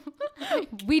love.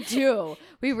 We do.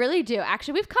 We really do.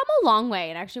 Actually, we've come a long way.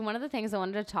 And actually, one of the things I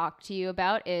wanted to talk to you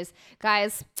about is,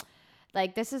 guys,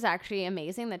 like, this is actually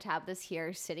amazing that Tabatha's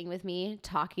here sitting with me,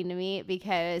 talking to me,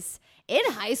 because in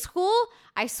high school,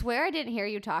 I swear I didn't hear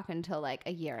you talk until like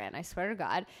a year in. I swear to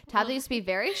God. Tabatha used to be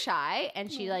very shy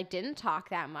and she like didn't talk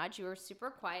that much. You were super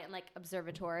quiet and like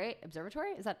observatory.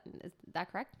 Is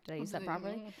that correct? Did I use that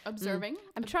properly? Observing.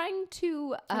 I'm trying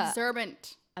to.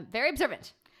 Observant. I'm very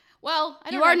observant. Well,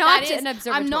 I don't you know are what not that is. an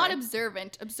observatory. I'm not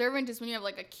observant. Observant is when you have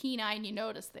like a keen eye and you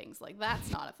notice things. Like,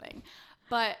 that's not a thing.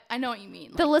 But I know what you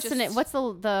mean. The listening. What's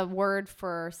the word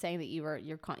for saying that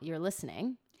you're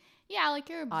listening? Yeah, like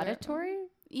you're auditory.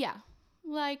 Yeah,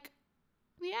 like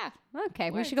Yeah.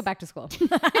 Okay, we should go back to school.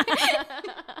 Yeah,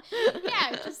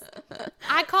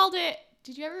 I called it.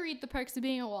 Did you ever read The Perks of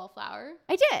Being a Wallflower?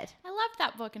 I did. I loved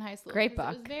that book in high school. Great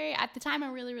book. It was at the time, I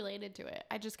really related to it.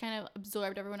 I just kind of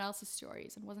absorbed everyone else's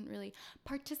stories and wasn't really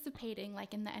participating.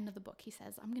 Like in the end of the book, he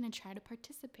says, I'm going to try to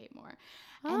participate more.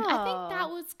 And I think that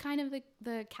was kind of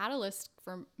the catalyst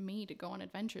for me to go on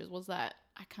adventures, was that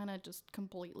I kind of just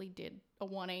completely did a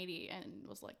 180 and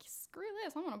was like, screw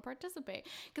this, I'm going to participate.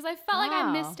 Because I felt like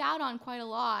I missed out on quite a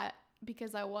lot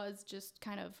because I was just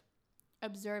kind of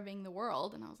observing the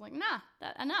world, and I was like, enough.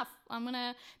 I'm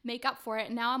gonna make up for it.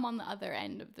 And now I'm on the other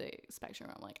end of the spectrum.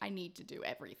 I'm like, I need to do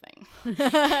everything. It's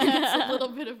a little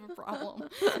bit of a problem.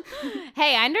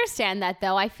 Hey, I understand that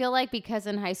though. I feel like because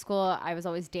in high school I was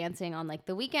always dancing on like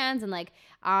the weekends, and like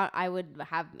I would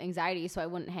have anxiety, so I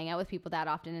wouldn't hang out with people that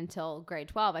often until grade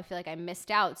 12. I feel like I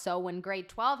missed out. So when grade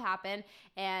 12 happened,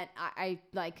 and I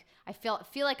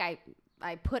feel like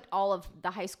I put all of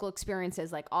the high school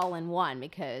experiences like all in one,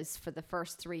 because for the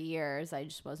first 3 years I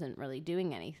just wasn't really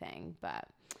doing anything. But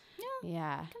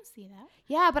yeah. I can see that.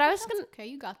 Yeah, but I was gonna. Okay,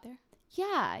 you got there.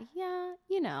 Yeah.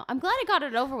 You know, I'm glad I got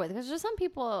it over with, because there's some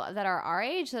people that are our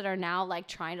age that are now like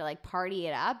trying to like party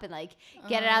it up and like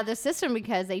get it out of the system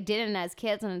because they didn't as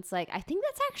kids. And it's like, I think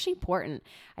that's actually important.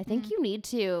 I think you need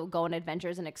to go on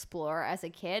adventures and explore as a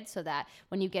kid, so that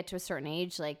when you get to a certain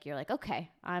age, like you're like, okay,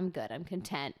 I'm good. I'm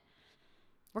content.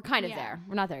 We're kind of there.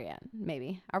 We're not there yet.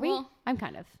 Maybe. Are we? I'm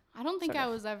kind of. I don't think I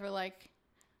was ever like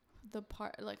the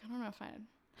part, like, I don't know if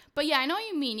but yeah, I know what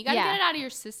you mean. You got to get it out of your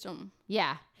system.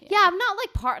 Yeah. I'm not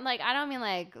like like, I don't mean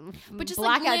like, but just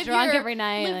blackout like drunk every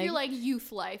night. Live your like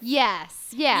youth life.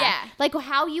 Yes. Yeah. Like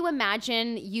how you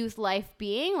imagine youth life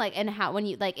being, like, and how, when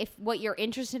you, like, if what you're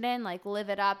interested in, like live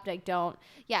it up, like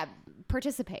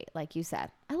participate, like you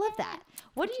said. I love that.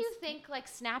 What do you think like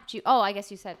snapped you? Oh, I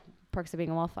guess you said Perks of Being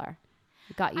a Wallflower.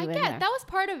 Got you in there. That was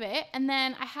part of it. And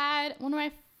then I had one of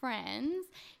my friends.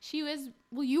 You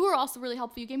were also really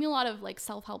helpful. You gave me a lot of like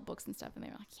self-help books and stuff, and they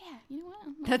were like, yeah, you know what?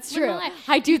 That's true.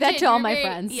 I do that to all my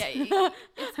friends. Yeah.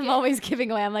 I'm always giving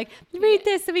away. I'm like, read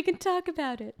this so we can talk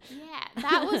about it. Yeah,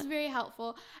 that was very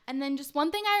helpful. And then just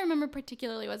one thing I remember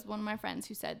particularly was one of my friends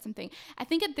who said something. I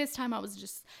think at this time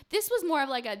this was more of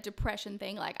like a depression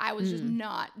thing. Like I was just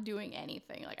not doing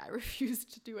anything. Like I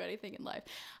refused to do anything in life.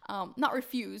 Not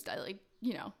refused. I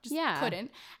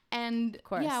couldn't. And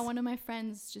one of my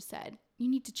friends just said, you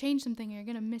need to change something or you're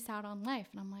going to miss out on life.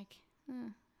 And I'm like,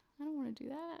 I don't want to do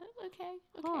that. Okay,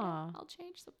 I'll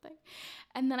change something.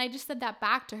 And then I just said that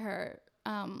back to her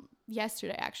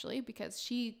yesterday, actually, because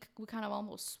we kind of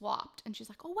almost swapped. And she's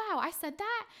like, oh, wow, I said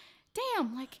that?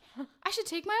 Damn, like, I should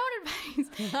take my own advice.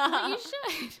 Like, you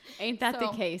should. Ain't that the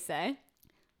case, eh?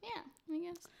 Yeah, I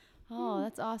guess. Oh,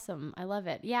 that's awesome. I love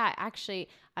it. Yeah, actually,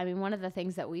 I mean, one of the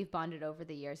things that we've bonded over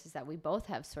the years is that we both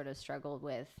have sort of struggled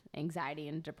with anxiety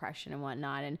and depression and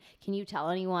whatnot. And can you tell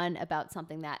anyone about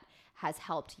something that has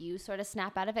helped you sort of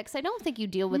snap out of it? Because I don't think you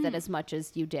deal with it as much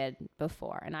as you did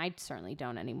before. And I certainly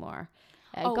don't anymore.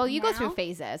 You go through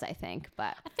phases, I think.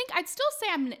 But I think I'd still say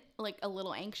I'm like a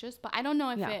little anxious, but I don't know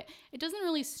if it doesn't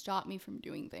really stop me from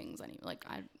doing things.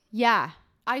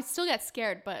 I still get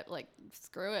scared, but like,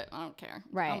 screw it. I don't care.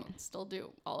 Right. I'll still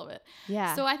do all of it.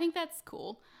 Yeah. So I think that's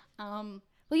cool. Well,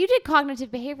 you did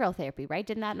cognitive behavioral therapy, right?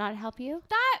 Didn't that not help you?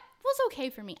 That was okay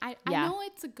for me. I know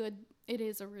it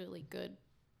is a really good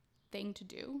thing to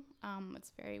do.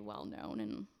 It's very well known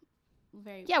and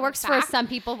very works for some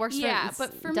people. But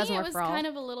for me, it was kind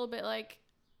of a little bit like,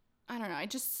 I don't know. I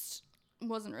just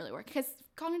wasn't really working, because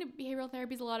cognitive behavioral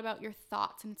therapy is a lot about your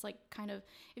thoughts, and it's like kind of,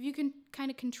 if you can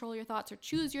kind of control your thoughts or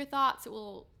choose your thoughts, it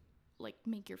will like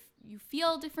make you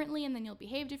feel differently, and then you'll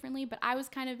behave differently. But I was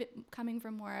kind of coming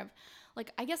from more of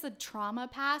like, I guess, a trauma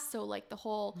past, so like the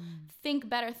whole think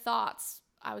better thoughts,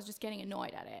 I was just getting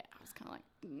annoyed at it. I was kind of like,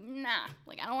 nah,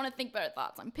 like I don't want to think better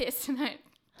thoughts, I'm pissed, and I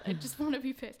just want to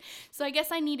be pissed. So I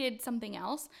guess I needed something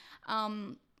else,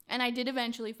 and I did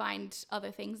eventually find other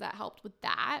things that helped with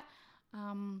that.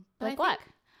 Like what?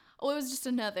 It was just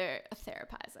a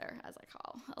therapizer, as I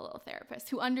call a little therapist,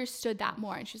 who understood that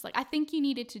more. And she's like, I think you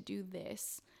needed to do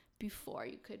this before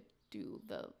you could do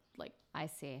the like. I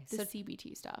see. The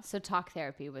CBT stuff. So talk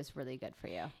therapy was really good for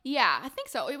you. Yeah, I think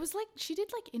so. It was like she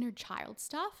did like inner child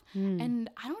stuff, and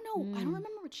I don't know. I don't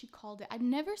remember what she called it. I'd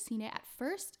never seen it. At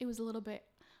first, I was a little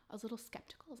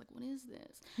skeptical. I was like, what is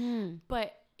this?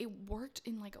 But it worked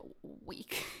in like a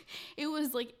week. It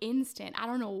was like instant. I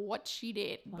don't know what she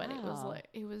did, but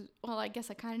well, I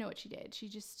guess I kind of know what she did. She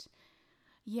just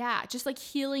like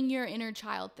healing your inner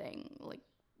child thing, like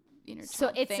inner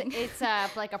child thing. So it's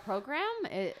like a program?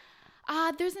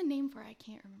 There's a name for it. I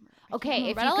can't remember. Okay,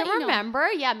 if you can remember,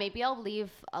 yeah, maybe I'll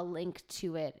leave a link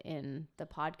to it in the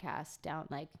podcast down,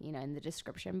 like, you know, in the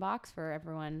description box for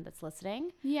everyone that's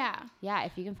listening. Yeah. Yeah,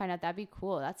 if you can find out, that'd be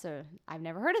cool. I've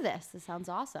never heard of this. This sounds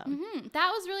awesome. Mm-hmm.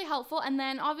 That was really helpful. And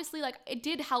then obviously, like, it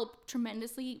did help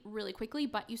tremendously really quickly,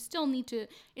 but you still need to,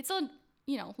 it's a,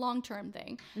 you know, long-term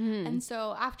thing. Mm-hmm. And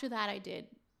so after that, I did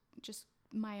just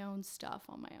my own stuff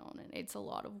on my own, and it's a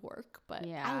lot of work, but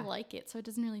I like it. So it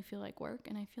doesn't really feel like work.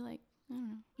 And I feel like, I don't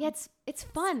know. Yeah, it's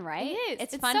fun, right? It is.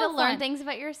 It's fun to learn things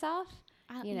about yourself.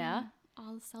 You know,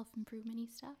 all the self-improvement-y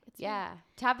stuff.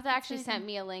 Tabitha actually sent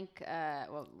me a link.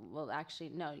 Well, actually,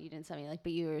 no, you didn't send me a link,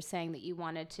 but you were saying that you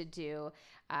wanted to do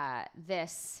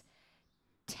this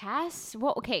test.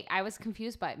 Well, okay, I was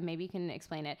confused, but maybe you can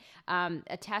explain it.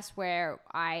 A test where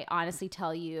I honestly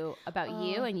tell you about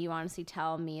you and you honestly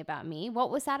tell me about me. What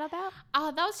was that about?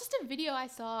 That was just a video I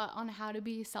saw on how to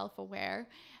be self-aware.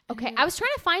 Okay, I was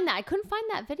trying to find that. I couldn't find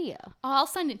that video. I'll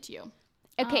send it to you.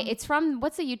 Okay, it's from,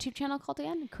 what's the YouTube channel called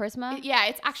again? Charisma?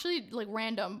 It's actually like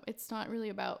random. It's not really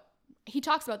about, he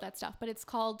talks about that stuff, but it's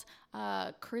called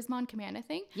Charisma on Command, I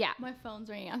think. Yeah. My phone's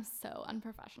ringing. I'm so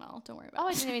unprofessional. Don't worry about it. Oh,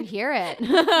 I didn't even hear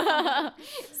it.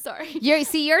 Sorry.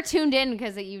 You're tuned in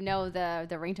because you know the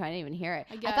ringtone. I didn't even hear it.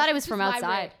 I thought it was from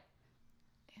outside.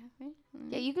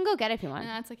 Yeah, you can go get it if you want.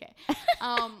 No, that's okay.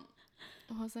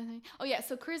 What was I saying? Oh, yeah.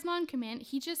 So Charisma on Command,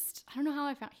 I don't know how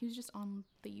I found, he was just on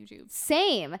the YouTube.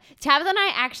 Same. Tabitha and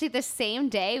I actually the same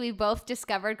day, we both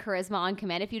discovered Charisma on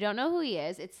Command. If you don't know who he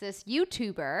is, it's this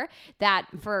YouTuber that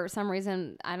for some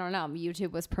reason, I don't know,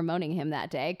 YouTube was promoting him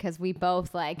that day because we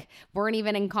both like weren't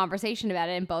even in conversation about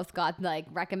it and both got like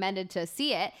recommended to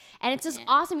see it. And it's this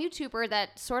awesome YouTuber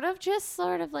that sort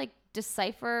of like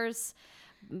deciphers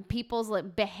people's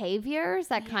like behaviors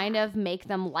that kind of make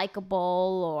them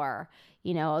likable or,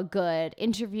 you know, a good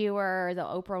interviewer. The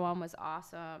Oprah one was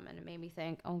awesome. And it made me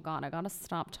think, oh God, I got to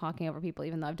stop talking over people,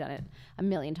 even though I've done it a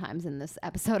million times in this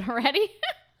episode already.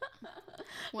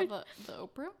 What, the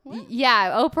Oprah? What?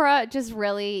 Yeah, Oprah just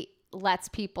really lets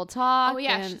people talk. Oh,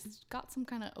 yeah. She's got some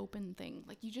kind of open thing.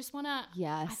 Like, you just want to.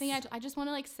 Yes. I think I just want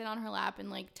to, like, sit on her lap and,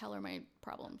 like, tell her my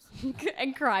problems.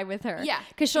 And cry with her. Yeah.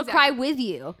 Because she'll cry with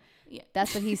you. Yeah.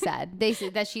 That's what he said. They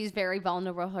said that she's very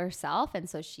vulnerable herself, and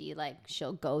so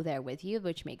she'll go there with you,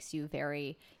 which makes you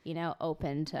very, you know,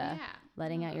 open to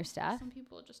letting out your stuff. Some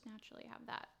people just naturally have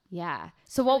that. Yeah.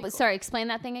 So what? Really cool. Sorry, explain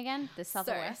that thing again. The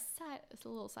self-aware. It's a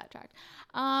little sidetracked.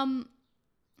 So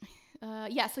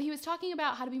he was talking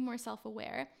about how to be more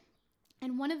self-aware,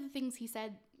 and one of the things he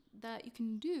said that you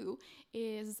can do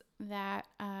is that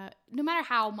no matter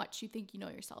how much you think you know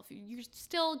yourself, you're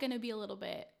still going to be a little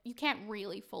bit, you can't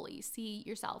really fully see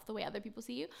yourself the way other people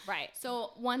see you. Right.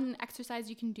 So one exercise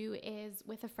you can do is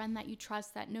with a friend that you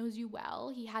trust that knows you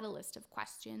well. He had a list of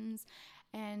questions,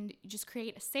 and you just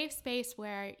create a safe space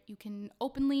where you can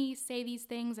openly say these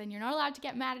things and you're not allowed to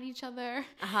get mad at each other.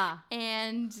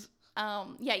 And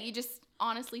you just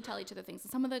honestly tell each other things.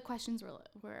 And some of the questions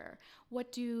were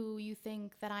what do you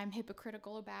think that I'm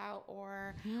hypocritical about?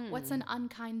 Or what's an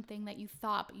unkind thing that you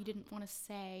thought but you didn't want to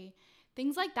say?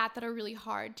 Things like that are really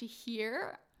hard to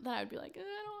hear, that I would be like,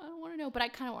 I don't want to know, but I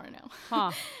kind of want to know.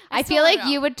 Huh. I feel like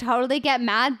you would totally get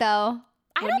mad though.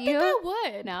 I don't think I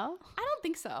would. No? I don't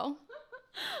think so.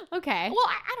 Okay. Well,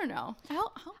 I don't know.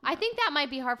 I think that might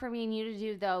be hard for me and you to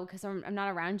do though, because I'm not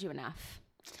around you enough.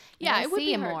 Yeah, it would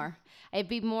be hard. More. It'd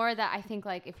be more that I think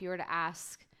like if you were to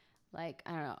ask like,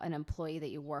 I don't know, an employee that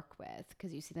you work with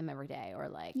because you see them every day, or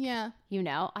like, you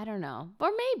know, I don't know. Or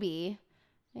maybe,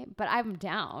 but I'm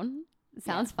down. It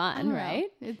sounds fun, right?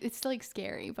 It's like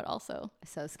scary, but also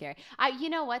so scary. You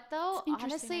know what though?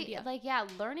 Honestly, idea. Like, yeah,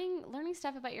 learning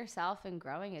stuff about yourself and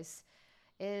growing is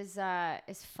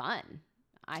fun,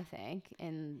 I think.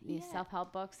 And these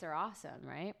self-help books are awesome,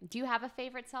 right? Do you have a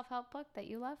favorite self-help book that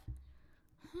you love?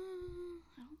 I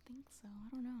don't think so. I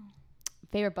don't know.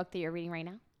 Favorite book that you're reading right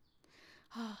now?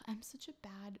 Oh, I'm such a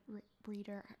bad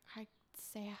reader. I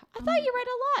thought you read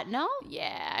a lot. No?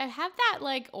 Yeah, I have that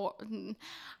I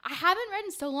haven't read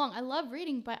in so long. I love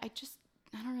reading, but I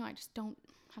don't know. I just don't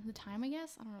have the time, I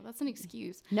guess. I don't know. That's an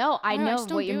excuse. No, I know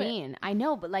what you mean. I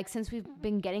know, but like since we've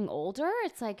been getting older,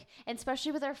 it's like, and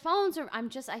especially with our phones,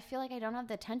 I feel like I don't have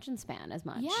the attention span as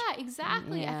much. Yeah,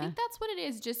 exactly. Yeah. I think that's what it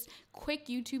is. Just quick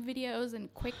YouTube videos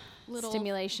and quick little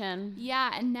stimulation.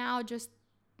 Yeah, and now just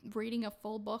reading a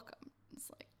full book, it's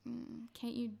like,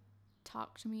 can't you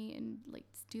talk to me and like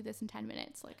do this in 10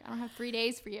 minutes? Like, I don't have 3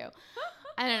 days for you.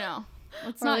 I don't know.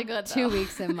 It's or not like good, 2 though.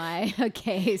 weeks in my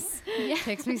case. Yeah.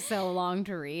 Takes me so long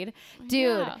to read.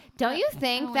 Dude, don't you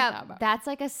think that's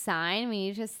like a sign when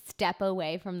you just step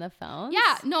away from the phone?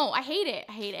 Yeah, no, I hate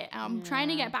it. I'm trying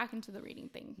to get back into the reading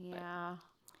thing. Yeah.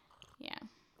 Yeah.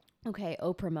 Okay,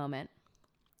 Oprah moment.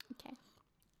 Okay.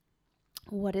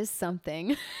 What is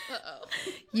something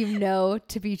you know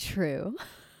to be true?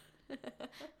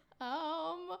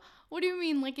 What do you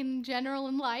mean, like in general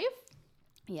in life?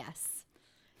 Yes.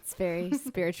 It's very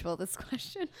spiritual, this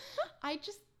question. I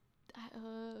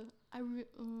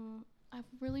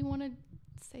really want to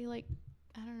say, like,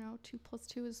 I don't know, 2 +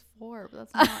 2 is 4, but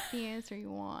that's not the answer you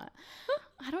want.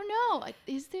 I don't know.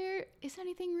 Is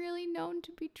anything really known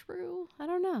to be true? I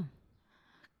don't know.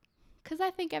 Because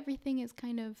I think everything is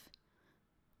kind of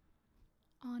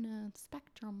on a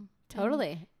spectrum.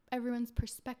 Totally. Everyone's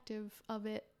perspective of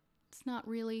it, it's not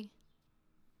really.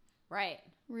 Right.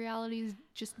 Reality is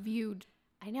just viewed.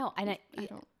 I know. And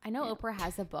I know Oprah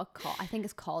has a book called, I think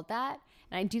it's called that.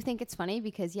 And I do think it's funny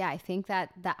because, I think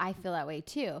that I feel that way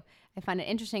too. I find it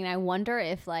interesting. And I wonder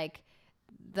if like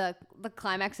the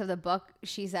climax of the book,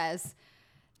 she says,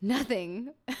 nothing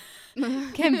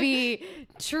can be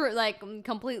true, like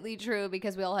completely true,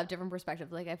 because we all have different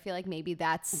perspectives. Like, I feel like maybe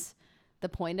that's the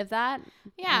point of that.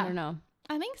 Yeah. I don't know.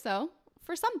 I think so.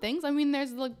 For some things. I mean,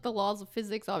 there's like the laws of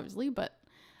physics, obviously, but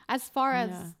as far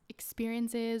as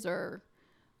experiences or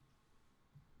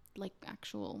like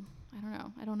actual,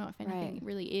 I don't know if anything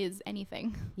really is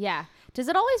anything. Yeah. Does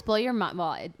it always blow your mind?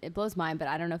 Well, it blows mine, but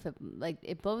I don't know if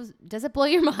does it blow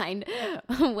your mind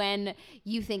when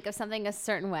you think of something a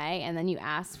certain way and then you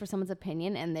ask for someone's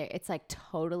opinion and it's like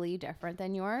totally different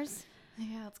than yours?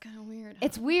 Yeah, it's kind of weird.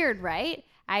 It's weird, right?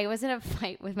 I was in a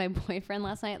fight with my boyfriend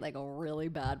last night, like a really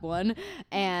bad one.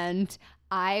 And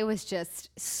I was just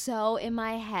so in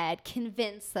my head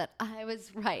convinced that I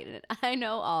was right and I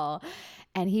know all.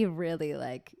 And he really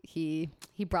he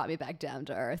brought me back down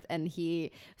to earth, and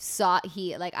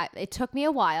it took me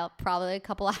a while, probably a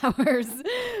couple hours,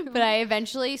 but I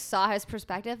eventually saw his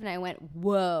perspective and I went,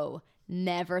 whoa,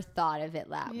 never thought of it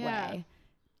that way.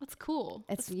 That's cool.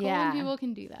 It's cool when people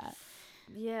can do that.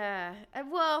 Yeah.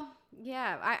 Well,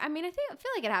 yeah. I mean, I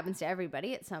feel like it happens to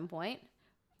everybody at some point.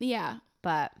 Yeah.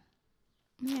 But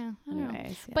yeah, I don't know.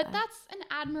 Yeah. But that's an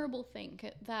admirable thing,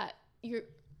 that you're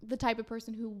the type of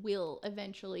person who will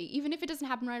eventually, even if it doesn't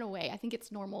happen right away, I think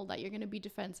it's normal that you're going to be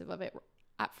defensive of it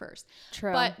at first.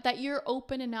 True. But that you're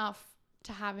open enough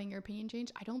to having your opinion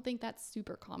changed, I don't think that's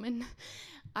super common.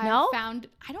 No? I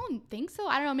don't think so.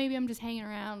 I don't know. Maybe I'm just hanging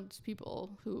around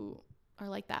people who are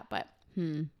like that, but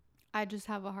I just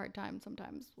have a hard time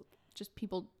sometimes with just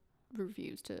people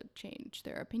refuse to change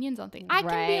their opinions on things. I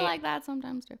can be like that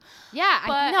sometimes too.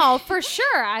 Yeah, no, for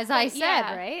sure. As I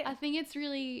said, right? I think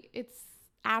it's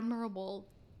admirable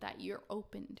that you're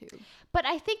open to. But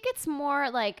I think it's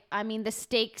more like, I mean, the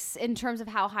stakes, in terms of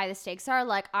how high the stakes are,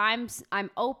 like I'm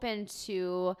open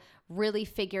to really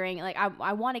figuring, like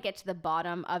I want to get to the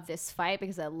bottom of this fight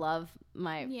because I love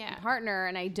my partner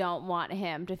and I don't want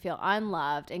him to feel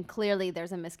unloved, and clearly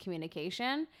there's a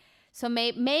miscommunication. So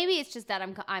maybe it's just that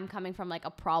I'm coming from like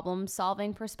a problem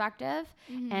solving perspective,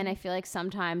 and I feel like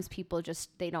sometimes people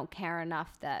just, they don't care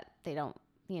enough that they don't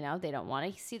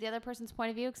want to see the other person's point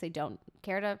of view because they don't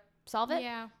care to solve it.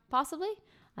 Yeah, possibly.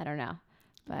 I don't know,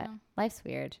 but life's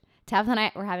weird. Tabatha and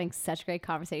I were having such a great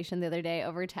conversation the other day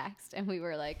over text, and we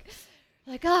were like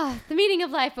the meaning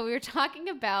of life, but we were talking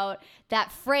about that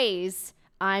phrase,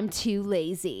 "I'm too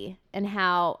lazy," and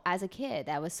how as a kid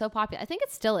that was so popular. I think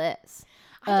it still is.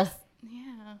 I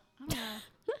don't know.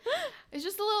 It's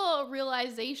just a little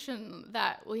realization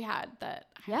that we had that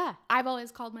I've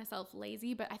always called myself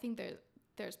lazy, but I think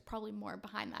there's probably more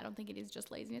behind that. I don't think it is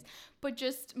just laziness, but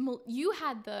just you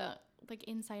had the like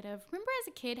insight of, remember as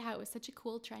a kid how it was such a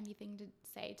cool trendy thing to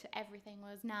say to everything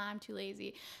was, nah, I'm too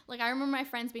lazy. Like I remember my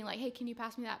friends being like, hey, can you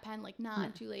pass me that pen? Like, nah,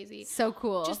 I'm too lazy. So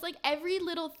cool. Just like every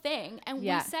little thing, and we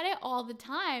said it all the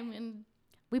time, and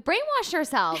we brainwashed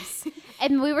ourselves.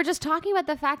 And we were just talking about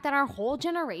the fact that our whole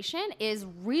generation is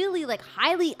really like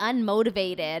highly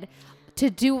unmotivated to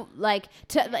do not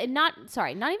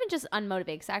even just unmotivated,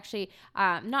 because actually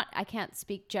I can't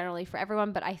speak generally for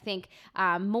everyone, but I think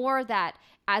more that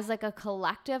as like a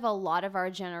collective, a lot of our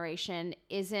generation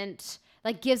isn't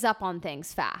like, gives up on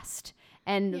things fast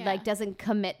and like doesn't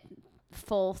commit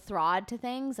full throd to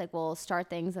things. Like we'll start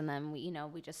things and then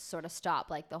we just sort of stop,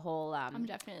 like the whole I'm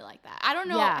definitely like that. I don't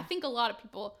know. I think a lot of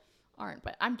people aren't,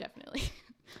 but I'm definitely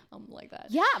I'm like that.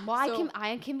 Yeah, well,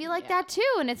 I can be like that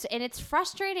too, and it's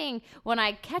frustrating when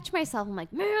I catch myself. I'm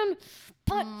like, man,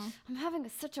 but I'm having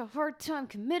such a hard time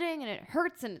committing, and it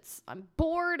hurts, and I'm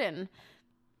bored, and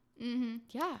Mm-hmm.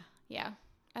 Yeah. Yeah.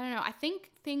 I don't know. I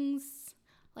think things,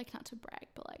 like, not to brag,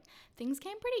 but like things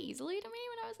came pretty easily to me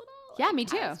when I was little. Like, Yeah, me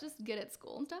too. I was just good at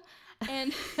school and stuff.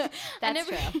 And That's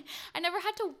true. I never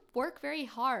had to work very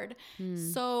hard.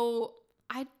 So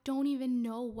I don't even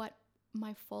know what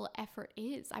my full effort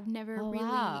is. I've never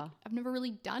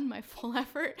really done my full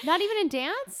effort. Not even in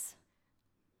dance?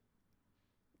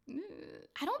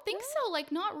 I don't think so.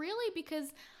 Like, not really, because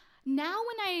now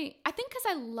when I think because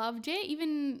I loved it,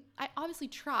 even I obviously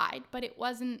tried, but it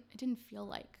didn't feel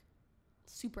like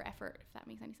super effort, if that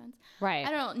makes any sense. Right.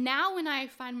 I don't know. Now when I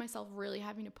find myself really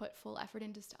having to put full effort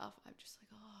into stuff, I'm just like,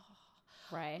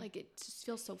 oh, right. Like, it just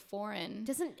feels so foreign.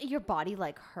 Doesn't your body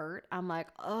like hurt? I'm like,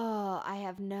 oh, I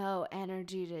have no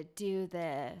energy to do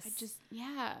this.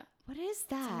 What is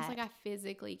that? Sounds like I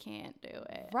physically can't do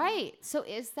it. Right. So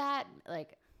is that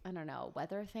like, I don't know,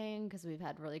 weather thing? Because we've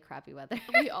had really crappy weather.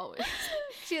 We always.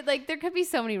 Like, there could be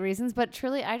so many reasons, but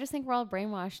truly, I just think we're all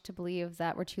brainwashed to believe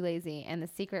that we're too lazy. And the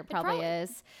secret probably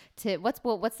is to,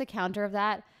 what's the counter of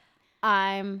that?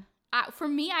 For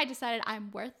me, I decided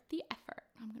I'm worth the effort.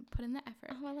 I'm going to put in the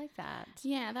effort. Oh, I like that.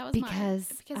 Yeah, that was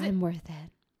because I'm worth it.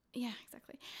 Yeah,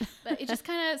 exactly. But it just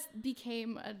kind of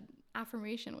became an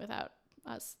affirmation without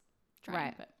us trying.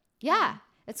 Right. But, yeah.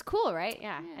 It's cool, right?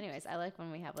 Yeah. Anyways, I like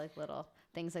when we have like little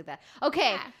things like that.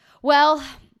 Okay. Yeah. Well,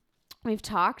 we've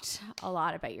talked a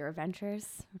lot about your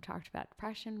adventures. We've talked about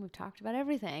depression. We've talked about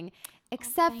everything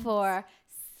except for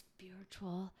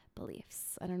spiritual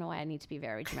beliefs. I don't know why I need to be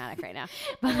very dramatic right now.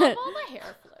 But I love all the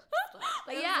hair flips.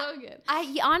 But yeah, so good.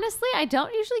 Honestly, I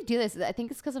don't usually do this. I think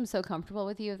it's because I'm so comfortable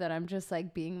with you that I'm just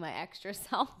like being my extra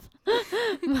self.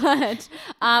 But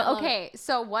okay,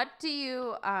 so what do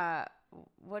you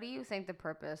think the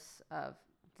purpose of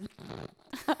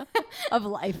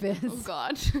life is? Oh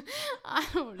God, I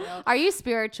don't know. Are you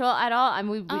spiritual at all? I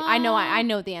mean, I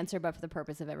know the answer, but for the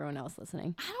purpose of everyone else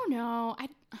listening, I don't know.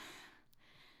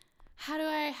 How do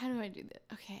I do this?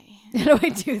 Okay. How do I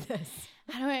do this?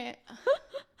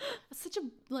 It's such a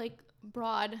like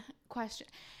broad question.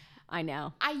 I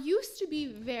know. I used to be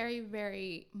very,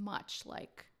 very much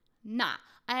like, nah,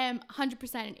 I am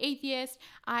 100% an atheist.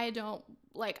 I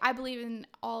believe in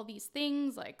all these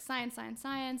things like science,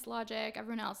 logic.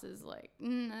 Everyone else is like,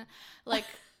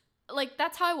 like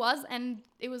that's how I was. And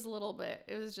it was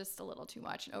just a little too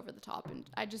much and over the top. And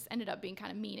I just ended up being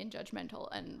kind of mean and judgmental.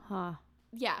 And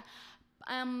yeah,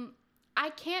 I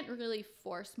can't really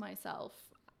force myself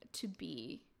to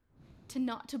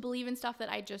not to believe in stuff that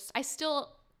I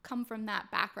still come from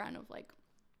that background of like,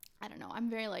 I don't know. I'm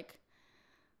very like,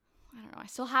 I don't know. I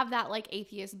still have that like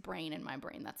atheist brain in my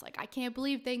brain that's like, I can't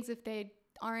believe things if they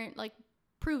aren't like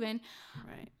proven.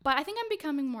 Right. But I think I'm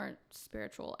becoming more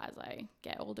spiritual as I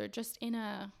get older, just in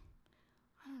a,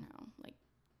 I don't know, like,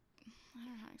 I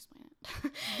don't know how to explain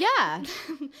it. Yeah.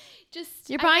 Just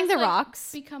you're buying the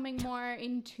rocks. Becoming more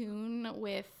in tune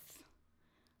with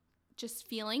just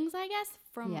feelings, I guess,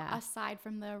 from aside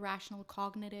from the rational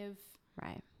cognitive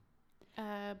right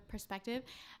perspective,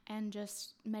 and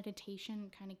just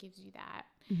meditation kind of gives you that.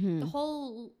 Mm-hmm. The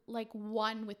whole like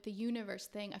one with the universe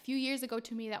thing. A few years ago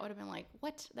to me that would have been like,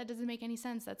 what? That doesn't make any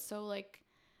sense. That's so like,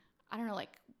 I don't know,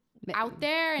 like out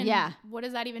there, and what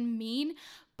does that even mean?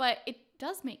 But it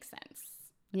does make sense.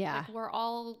 Yeah. Like we're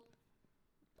all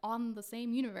on the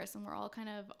same universe, and we're all kind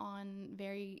of on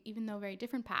even though very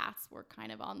different paths, we're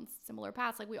kind of on similar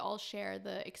paths. Like we all share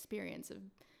the experience of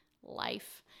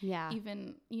life. Yeah.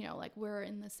 Even, like we're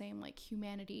in the same like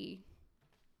humanity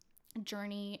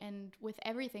journey, and with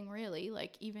everything really,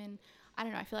 like even, I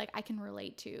don't know, I feel like I can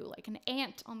relate to like an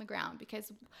ant on the ground,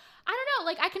 because I don't know,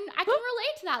 like I can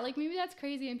relate to that. Like maybe that's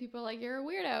crazy and people are like, you're a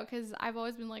weirdo, because I've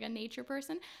always been like a nature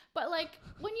person. But like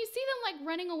when you see them like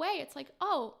running away, it's like,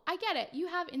 oh, I get it. You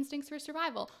have instincts for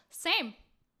survival. Same.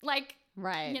 Like,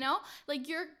 right. Like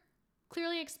you're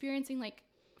clearly experiencing like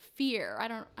fear. I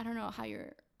don't know how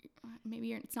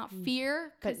it's not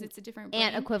fear, because it's a different brain.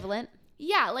 Ant equivalent.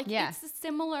 Yeah. Like it's a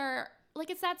similar, like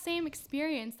it's that same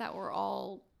experience that we're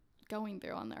all going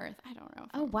through on the earth. I don't know.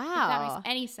 Oh, wow. If that makes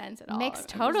any sense at all. Makes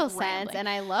total sense. And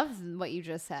I love what you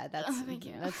just said. Thank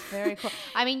you. That's very cool.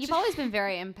 I mean, you've always been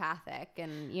very empathic,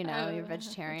 and you're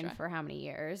vegetarian for how many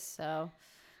years? So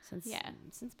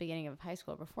since beginning of high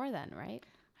school, before then, right?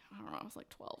 I don't know. I was like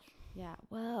 12. Yeah.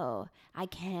 Whoa. I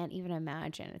can't even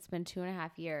imagine. It's been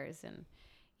 2.5 years, and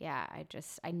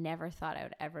I never thought I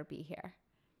would ever be here.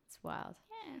 It's wild.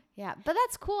 Yeah, but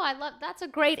that's cool. That's a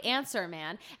great answer,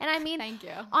 man. And I mean, thank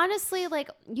you. Honestly, like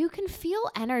you can feel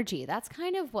energy. That's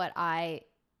kind of what I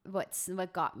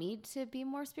what got me to be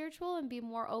more spiritual and be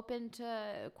more open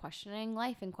to questioning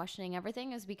life and questioning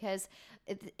everything is because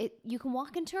you can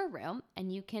walk into a room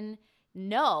and you can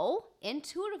know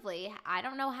intuitively, I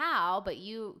don't know how, but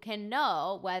you can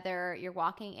know whether you're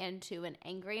walking into an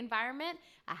angry environment,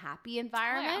 a happy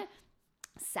environment,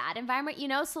 sad environment,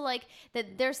 so like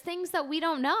that there's things that we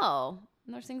don't know.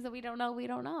 And there's things that we don't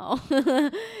know,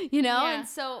 and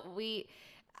so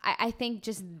I think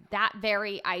just that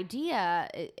very idea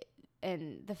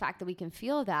and the fact that we can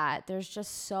feel that, there's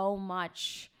just so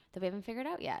much that we haven't figured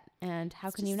out yet. And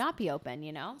how can you not be open,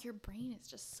 Your brain is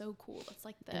just so cool. It's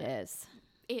like it is.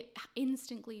 It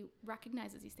instantly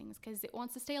recognizes these things because it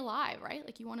wants to stay alive, right?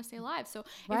 Like you want to stay alive. So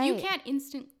if you can't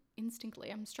instinctively,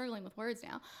 I'm struggling with words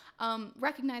now,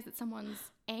 recognize that someone's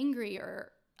angry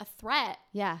or a threat,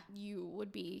 you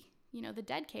would be, the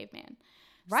dead caveman.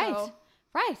 Right. So,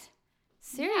 right.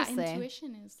 Seriously. Yeah,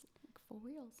 intuition is for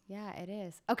reals. Yeah, it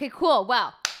is. Okay, cool.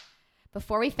 Well,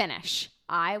 before we finish,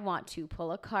 I want to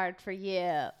pull a card for you.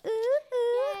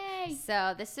 Yay. So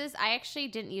I actually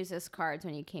didn't use this cards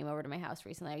when you came over to my house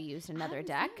recently. I used another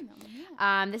deck.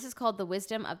 This is called The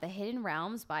Wisdom of the Hidden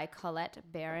Realms by Colette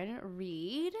Baron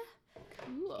Reed.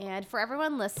 Cool. And for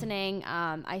everyone listening,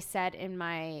 I said in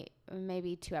my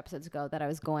maybe 2 episodes ago that I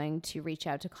was going to reach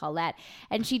out to Colette,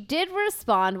 and she did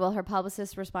respond. Well, her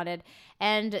publicist responded,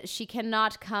 and she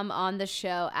cannot come on the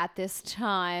show at this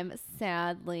time,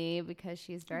 sadly, because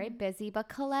she's very busy. But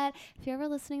Colette, if you're ever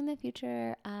listening in the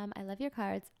future, I love your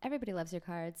cards. Everybody loves your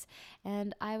cards,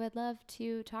 and I would love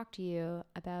to talk to you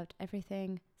about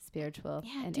everything spiritual.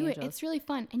 Yeah, and do angels. it. It's really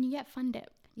fun, and you get fun dip.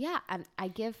 Yeah, and I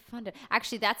give fun to.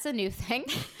 Actually, that's a new thing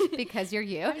because you're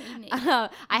you. I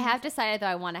have decided that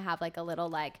I want to have like a little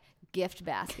like gift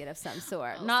basket of some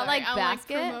sort. Not like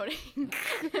basket. Fun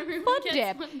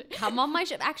dip. Come on my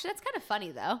ship. Actually, that's kind of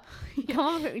funny though. Come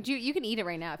on, you can eat it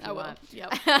right now if you want. Yep.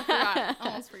 I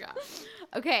almost forgot.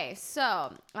 Okay,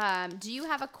 so do you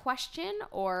have a question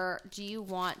or do you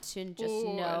want to just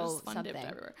know something?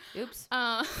 Oops.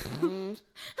 I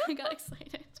got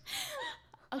excited.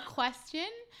 A question,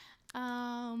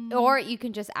 or you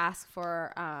can just ask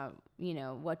for,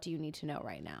 what do you need to know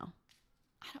right now?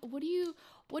 What do you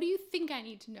think I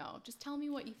need to know? Just tell me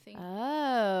what you think.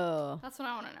 Oh, that's what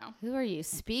I want to know. Who are you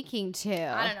speaking to?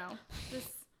 I don't know. This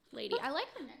lady. I like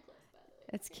her necklace. By the way.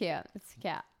 It's cute.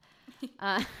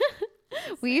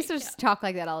 We used to talk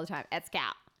like that all the time. It's cute.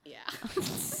 Yeah.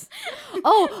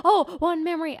 oh, one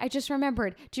memory I just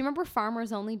remembered. Do you remember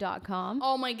farmersonly.com?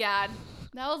 Oh my God.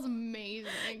 That was amazing.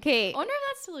 Okay. I wonder if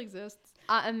that still exists.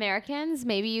 Americans,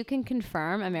 maybe you can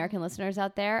confirm, American listeners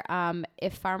out there,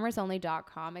 if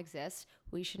farmersonly.com exists,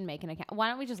 we should make an account. Why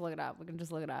don't we just look it up? We can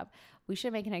just look it up. We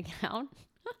should make an account.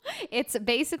 It's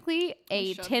basically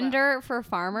a Tinder for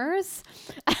farmers.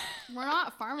 We're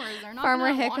not farmers. They're not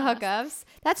farmer hookups.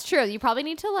 That's true. You probably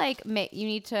need to you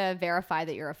need to verify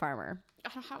that you're a farmer.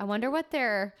 I wonder what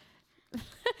their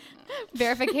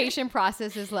verification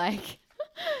process is like.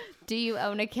 Do you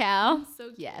own a cow?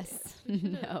 So yes.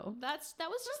 No. That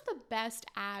was just the best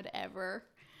ad ever.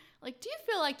 Like, do you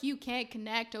feel like you can't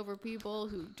connect over people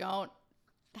who don't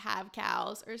have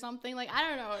cows or something? Like, I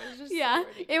don't know. It was just so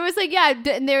it was like,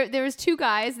 and there was 2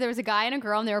 guys. There was a guy and a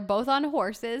girl, and they were both on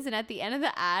horses. And at the end of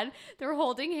the ad, they were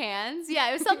holding hands. Yeah,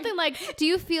 it was something like, do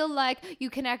you feel like you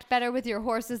connect better with your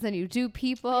horses than you do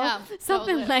people? Yeah,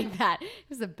 something like that. It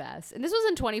was the best. And this was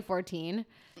in 2014.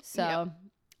 So. Yep.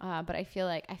 But I feel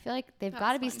like they've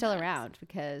got to be still around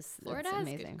because Florida it's has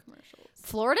amazing. good commercials.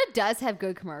 Florida does have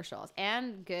good commercials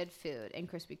and good food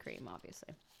and Krispy Kreme,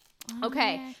 obviously.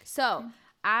 Okay, so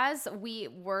as we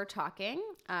were talking,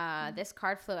 this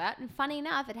card flew out, and funny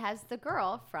enough, it has the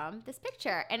girl from this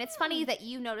picture. And it's funny that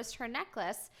you noticed her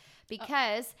necklace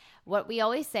because what we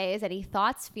always say is any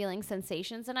thoughts, feelings,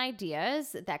 sensations, and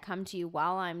ideas that come to you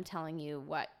while I'm telling you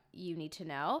what you need to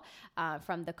know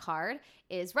from the card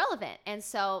is relevant. And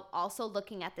so also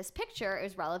looking at this picture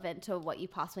is relevant to what you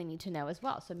possibly need to know as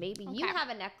well. So maybe you have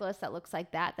a necklace that looks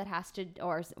like that has to,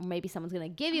 or maybe someone's going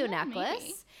to give you a necklace.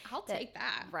 Maybe. I'll take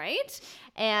that. Right.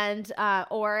 And,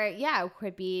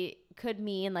 could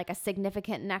mean like a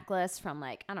significant necklace from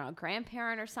like, I don't know, a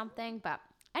grandparent or something. But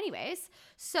anyways,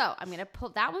 so I'm going to pull,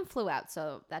 that one flew out,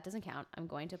 so that doesn't count. I'm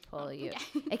going to pull you.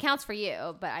 It counts for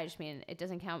you, but I just mean it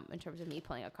doesn't count in terms of me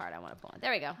pulling a card I want to pull on.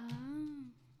 There we go.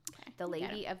 Okay. The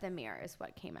Lady of the Mirror is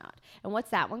what came out. And what's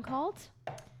that one called?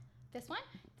 This one?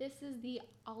 This is the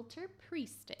Altar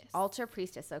Priestess. Altar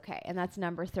Priestess, okay. And that's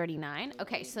number 39.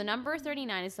 Okay, so number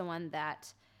 39 is the one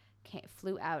that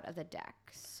flew out of the deck.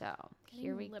 So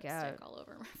here we go. Lipstick all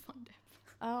over my phone.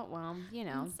 Oh, well, you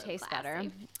know, So tastes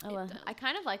classy. better. I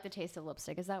kind of like the taste of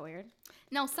lipstick. Is that weird?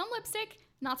 No, some lipstick,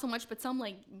 not so much, but some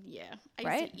I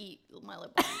Right? used to eat my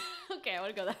lip balm. Okay, I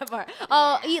want to go that far.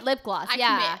 Oh, eat lip gloss.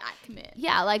 I commit.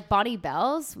 Yeah, like Bonnie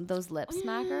Belle's, those lip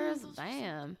smackers.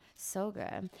 Damn, so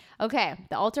good. Okay,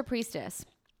 the altar priestess.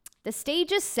 The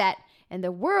stage is set and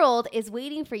the world is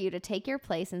waiting for you to take your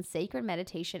place in sacred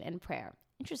meditation and prayer.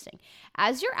 Interesting.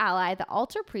 As your ally, the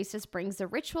altar priestess brings the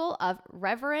ritual of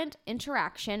reverent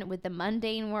interaction with the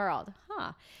mundane world.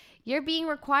 You're being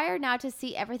required now to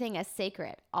see everything as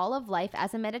sacred, all of life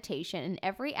as a meditation, and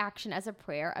every action as a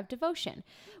prayer of devotion.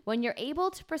 When you're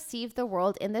able to perceive the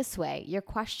world in this way, your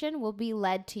question will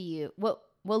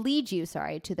lead you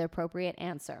to the appropriate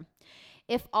answer.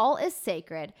 If all is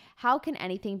sacred, how can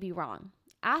anything be wrong?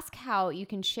 Ask how you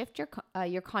can shift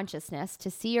your consciousness to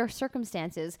see your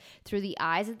circumstances through the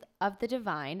eyes of the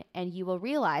divine, and you will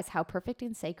realize how perfect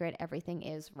and sacred everything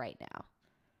is right now.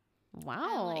 Wow.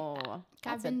 I like that.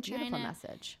 That's a beautiful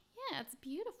message. Yeah, it's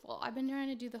beautiful. I've been trying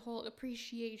to do the whole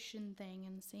appreciation thing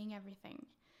and seeing everything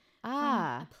from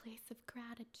a place of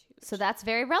gratitude. So that's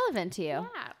very relevant to you. Yeah.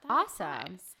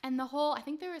 Awesome. Nice. And the whole, I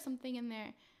think there was something in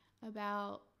there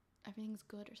about everything's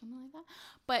good or something like that.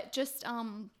 But just,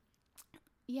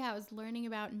 I was learning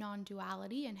about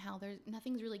non-duality and how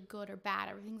nothing's really good or bad.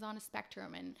 Everything's on a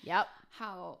spectrum, and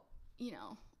how,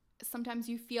 sometimes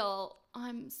you feel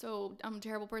I'm a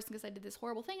terrible person because I did this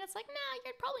horrible thing. It's like, nah,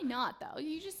 you're probably not though.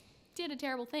 You just did a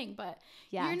terrible thing, but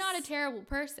you're not a terrible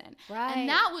person. Right. And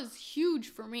that was huge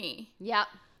for me. Yep.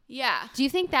 Yeah. Do you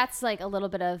think that's like a little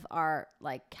bit of our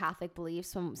like Catholic beliefs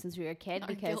since we were a kid?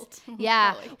 Because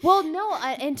well, no,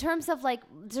 in terms of like,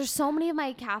 there's so many of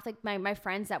my my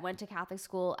friends that went to Catholic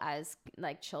school as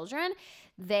like children.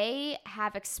 They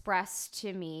have expressed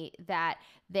to me that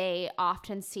they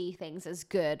often see things as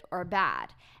good or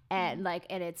bad. And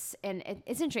it's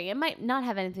interesting. It might not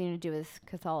have anything to do with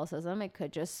Catholicism. It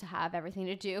could just have everything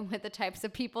to do with the types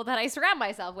of people that I surround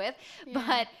myself with.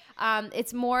 Yeah. But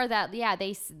it's more that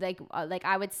they like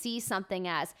I would see something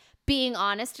as being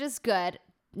honest is good,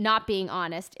 not being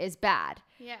honest is bad.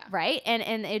 Yeah. Right. And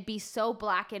it'd be so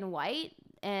black and white,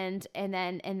 and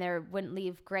there wouldn't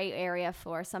leave gray area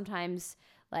for sometimes.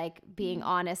 Like being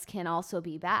honest can also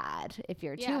be bad if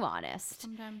you're too honest.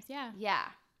 Sometimes, yeah. Yeah.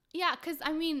 Yeah, because,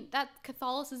 I mean, that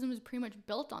Catholicism is pretty much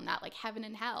built on that, like heaven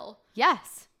and hell.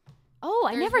 Yes. Oh,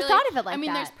 I never thought of it like that. I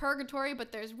mean, there's purgatory,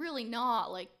 but there's really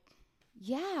not, like...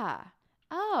 Yeah.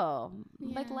 Oh,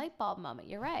 like light bulb moment.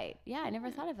 You're right. Yeah, I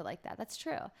never thought of it like that. That's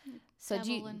true. So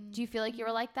do you feel like you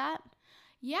were like that?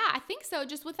 Yeah, I think so.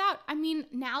 Just without, I mean,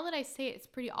 now that I say it, it's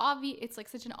pretty obvious. It's like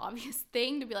such an obvious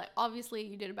thing to be like, obviously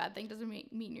you did a bad thing. Doesn't mean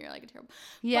you're like a terrible.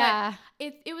 Yeah.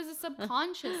 But it was a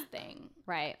subconscious thing.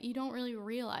 Right. You don't really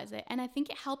realize it. And I think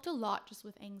it helped a lot just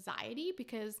with anxiety,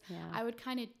 because I would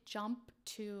kind of jump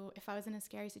to, if I was in a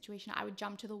scary situation, I would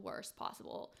jump to the worst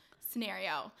possible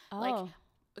scenario. Oh. Like,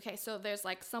 okay, so there's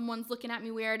like someone's looking at me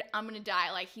weird, I'm gonna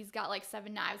die. Like he's got like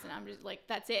 7 knives and I'm just like,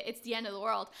 that's it. It's the end of the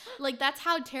world. Like that's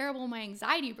how terrible my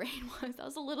anxiety brain was. That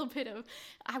was a little bit of,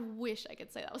 I wish I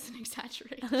could say that was an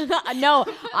exaggeration. No,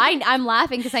 I'm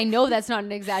laughing because I know that's not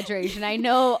an exaggeration. I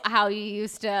know how you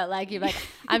used to like, you're like,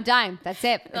 I'm dying. That's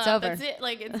it. It's over. That's it.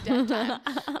 Like it's death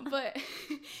time.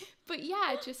 But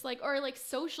yeah, it's just like, or like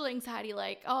social anxiety,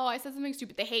 like, oh, I said something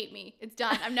stupid. They hate me. It's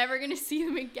done. I'm never going to see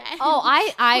them again. Oh,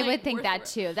 I would think that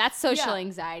too. That's social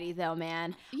anxiety though,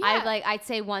 man. Yeah. I'd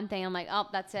say one thing. I'm like, oh,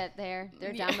 that's it. They're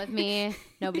done with me.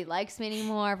 Nobody likes me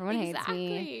anymore. Everyone hates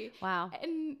me. Wow.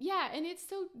 And it's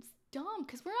so dumb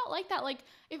because we're not like that. Like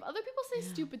if other people say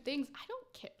stupid things, I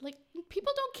don't care. Like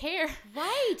people don't care.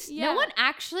 Right. Yeah. No one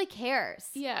actually cares.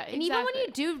 Yeah. Exactly. And even when you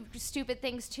do stupid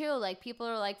things too, like people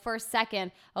are like for a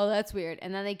second, oh, that's weird.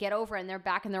 And then they get over it and they're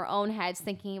back in their own heads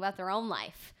thinking about their own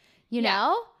life, you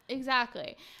know?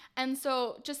 Exactly. And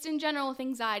so just in general with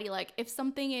anxiety, like if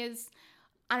something is,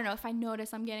 I don't know, if I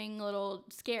notice I'm getting a little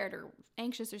scared or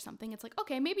anxious or something, it's like,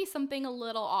 okay, maybe something a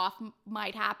little off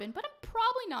might happen, but I'm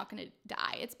probably not going to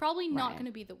die. It's probably not going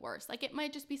to be the worst. Like it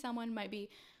might just be someone might be,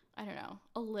 I don't know,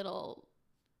 a little,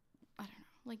 I don't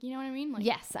know. Like, you know what I mean? Like,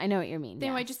 yes, I know what you mean.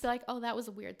 They might just be like, oh, that was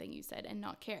a weird thing you said and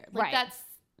not care. Like that's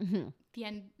the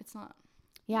end. It's not.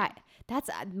 Yeah, that's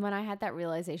when I had that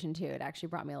realization too. It actually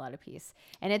brought me a lot of peace.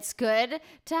 And it's good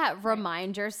to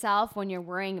remind yourself when you're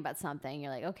worrying about something.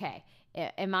 You're like, okay,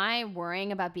 am I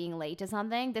worrying about being late to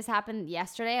something? This happened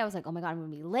yesterday. I was like, oh my God, I'm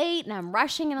going to be late and I'm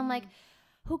rushing. And I'm like,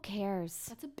 who cares?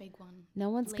 That's a big one. No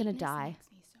one's going to die.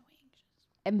 Makes me so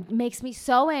anxious. it makes me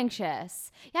so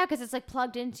anxious. Yeah, because it's like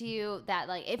plugged into you that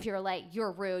like if you're late,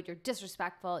 you're rude, you're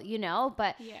disrespectful, you know.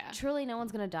 But truly, no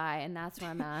one's gonna die, and that's where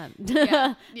I'm at.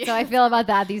 So I feel about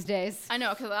that these days. I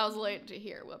know, because I was late to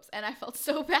hear. Whoops, and I felt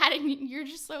so bad, and you're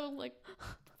just so like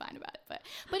fine about it.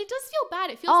 But it does feel bad.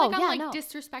 It feels like I'm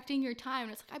disrespecting your time.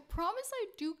 And it's like, I promise I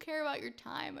do care about your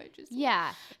time. I just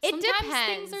it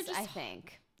depends. Things are just, I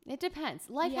think. It depends.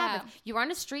 Life happens. You were on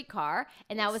a streetcar,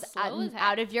 and that was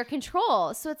out of your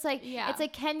control. So it's like,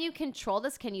 can you control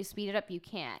this? Can you speed it up? You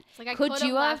can't. It's like I could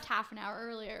have left half an hour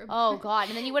earlier. Oh God!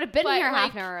 And then you would have been here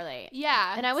half an hour early.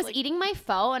 Yeah. And I was eating my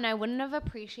pho, and I wouldn't have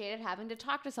appreciated having to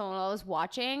talk to someone while I was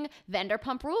watching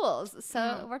Vanderpump Rules.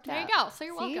 So it worked out. There you go. So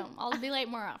you're welcome. I'll be late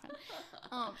more often.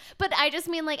 But I just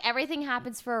mean, like, everything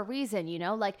happens for a reason, you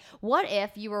know? Like, what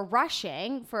if you were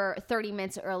rushing for 30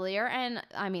 minutes earlier, and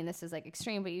I mean, this is like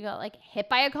extreme, but you got like hit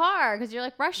by a car because you're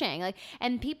like rushing, like,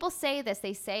 and people say this,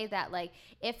 they say that like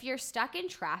if you're stuck in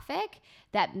traffic,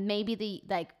 that maybe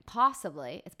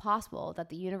it's possible that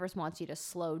the universe wants you to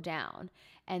slow down,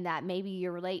 and that maybe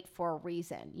you're late for a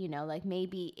reason, you know, like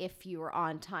maybe if you were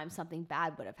on time, something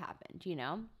bad would have happened, you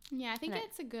know? Yeah, I think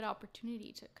it's a good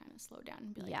opportunity to kind of slow down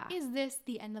and be like, is this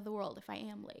the end of the world if I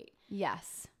am late?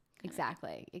 Yes,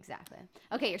 exactly.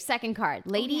 Okay, your second card,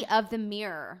 Lady of the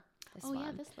Mirror. This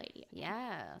lady.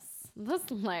 Yes.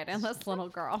 This lady, this little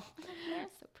girl. They're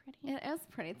so pretty. It is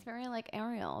pretty. It's very like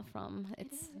Ariel from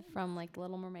like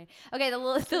Little Mermaid. Okay,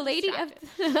 the lady of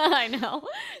I know.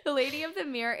 The Lady of the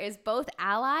Mirror is both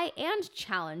ally and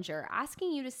challenger,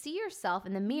 asking you to see yourself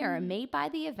in the mirror made by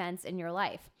the events in your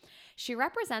life. She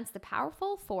represents the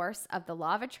powerful force of the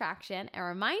law of attraction and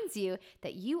reminds you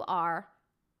that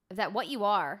what you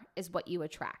are is what you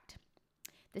attract.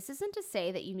 This isn't to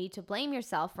say that you need to blame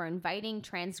yourself for inviting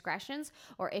transgressions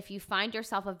or if you find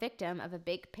yourself a victim of a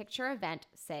big picture event,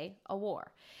 say a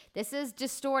war. This is a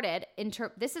distorted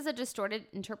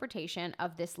interpretation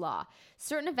of this law.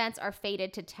 Certain events are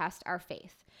fated to test our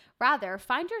faith. Rather,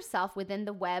 find yourself within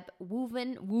the web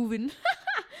woven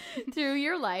through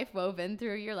your life,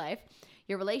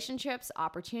 your relationships,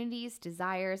 opportunities,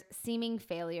 desires, seeming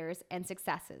failures, and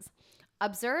successes.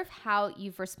 Observe how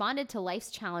you've responded to life's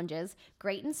challenges,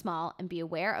 great and small, and be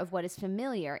aware of what is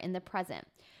familiar in the present.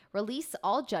 Release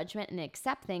all judgment and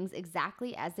accept things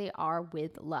exactly as they are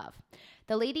with love.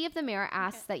 The Lady of the Mirror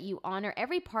asks that you honor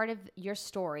every part of your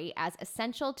story as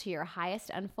essential to your highest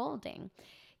unfolding.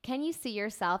 Can you see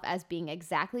yourself as being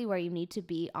exactly where you need to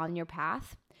be on your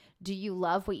path? Do you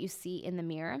love what you see in the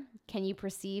mirror? Can you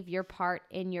perceive your part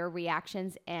in your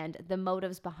reactions and the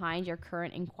motives behind your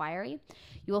current inquiry?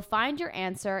 You will find your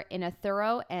answer in a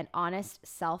thorough and honest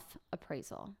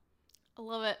self-appraisal. I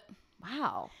love it.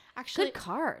 Wow. Actually, good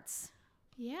cards.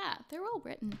 Yeah, they're well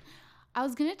written. I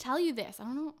was going to tell you this. I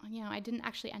don't know, I didn't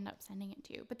actually end up sending it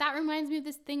to you. But that reminds me of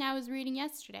this thing I was reading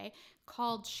yesterday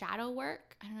called shadow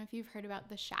work. I don't know if you've heard about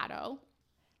the shadow.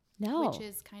 No. Which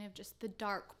is kind of just the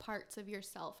dark parts of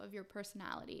yourself, of your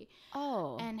personality.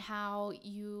 Oh. And how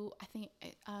I think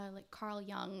like Carl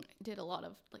Jung did a lot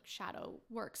of like shadow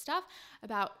work stuff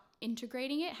about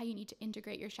integrating it, how you need to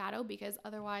integrate your shadow, because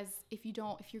otherwise if you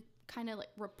kind of like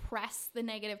repress the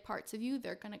negative parts of you,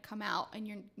 they're going to come out and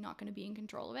you're not going to be in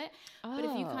control of it. Oh. But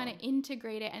if you kind of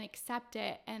integrate it and accept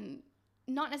it and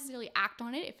not necessarily act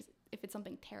on it if it's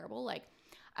something terrible, like,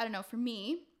 I don't know, for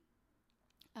me,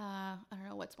 I don't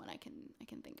know what's one I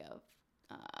can think of.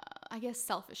 I guess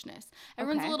selfishness.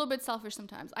 Everyone's a little bit selfish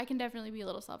sometimes. I can definitely be a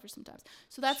little selfish sometimes.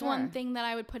 So that's one thing that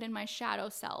I would put in my shadow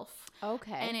self.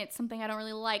 Okay. And it's something I don't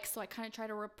really like, so I kind of try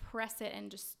to repress it and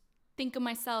just think of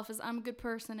myself as I'm a good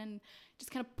person and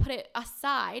just kind of put it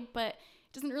aside, but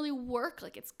it doesn't really work.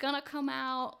 Like, it's gonna come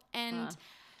out. And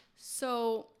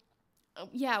so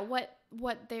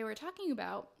what they were talking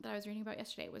about that I was reading about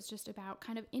yesterday was just about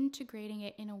kind of integrating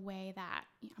it in a way that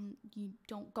you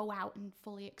don't go out and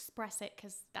fully express it,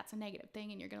 because that's a negative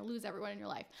thing and you're going to lose everyone in your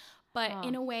life. But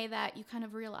in a way that you kind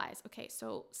of realize, okay,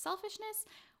 so selfishness,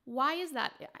 why is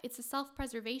that? It's a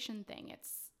self-preservation thing.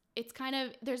 It's kind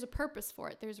of, there's a purpose for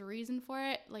it. There's a reason for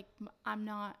it. Like,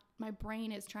 my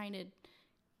brain is trying to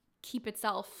keep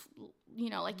itself,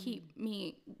 like keep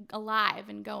me alive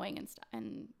and going and stuff.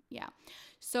 And yeah.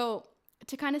 So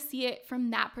to kind of see it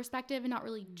from that perspective and not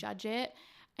really judge it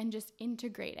and just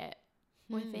integrate it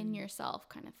within yourself,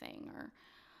 kind of thing. Or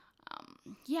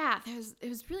it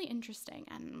was really interesting.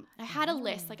 And I had a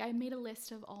list, like I made a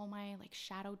list of all my like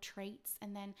shadow traits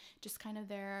and then just kind of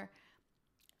their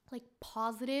like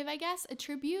positive, I guess,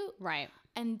 attribute. Right.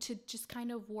 And to just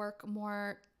kind of work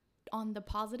more on the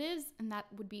positives, and that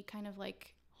would be kind of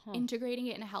like integrating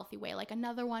it in a healthy way. Like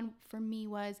another one for me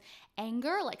was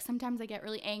anger. Like sometimes I get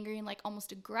really angry and like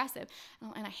almost aggressive,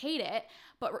 and I hate it,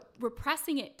 but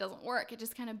repressing it doesn't work. It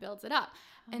just kind of builds it up.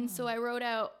 And so I wrote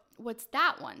out, what's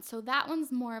that one? So that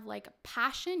one's more of like a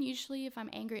passion. Usually if I'm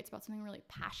angry, it's about something I'm really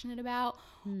passionate about,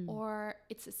 or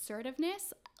it's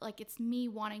assertiveness. Like it's me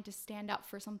wanting to stand up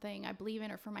for something I believe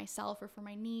in, or for myself, or for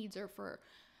my needs, or for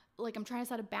like I'm trying to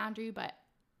set a boundary, but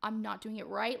I'm not doing it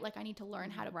right. Like I need to learn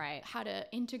how to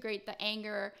integrate the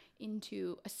anger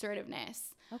into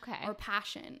assertiveness, or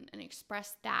passion, and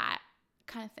express that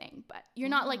kind of thing. But you're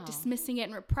not like dismissing it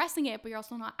and repressing it, but you're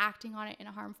also not acting on it in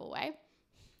a harmful way.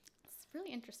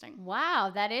 Really interesting.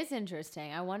 Wow, that is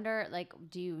interesting. I wonder, like,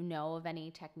 do you know of any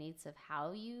techniques of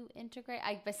how you integrate?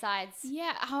 Besides,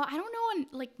 I don't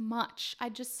know like much. I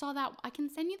just saw that. I can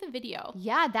send you the video.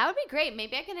 Yeah, that would be great.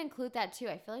 Maybe I can include that too.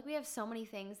 I feel like we have so many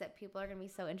things that people are going to be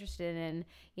so interested in,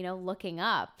 looking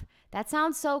up. That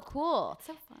sounds so cool. It's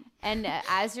so fun. And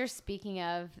as you're speaking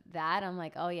of that, I'm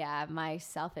like, oh yeah, my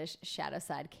selfish shadow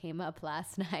side came up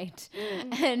last night,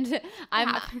 and and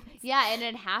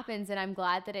it happens, and I'm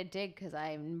glad that it did, because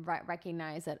I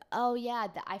recognize that. Oh yeah,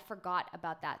 I forgot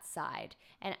about that side,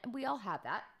 and we all have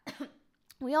that.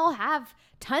 We all have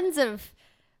tons of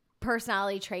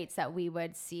personality traits that we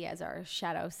would see as our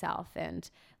shadow self. And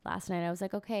last night I was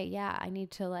like, okay, yeah, I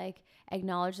need to like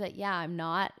acknowledge that. Yeah, I'm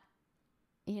not,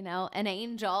 an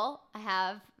angel. I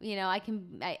have, I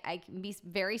can be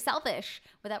very selfish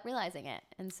without realizing it.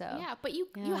 And so, but you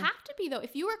have to be, though.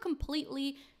 If you were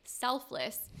completely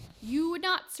selfless, you would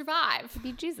not survive.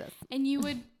 Be Jesus. And you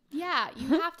would, you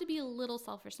have to be a little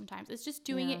selfish sometimes. It's just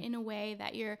doing it in a way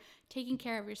that you're taking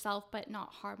care of yourself, but not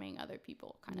harming other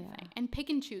people, kind of thing. And pick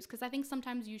and choose, because I think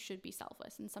sometimes you should be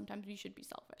selfless and sometimes you should be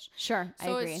selfish. Sure,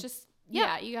 so I agree. It's just, you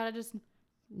got to just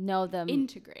know them.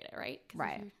 Integrate it, right?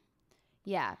 Right.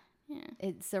 Yeah.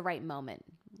 It's the right moment,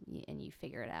 and you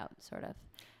figure it out, sort of.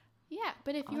 Yeah,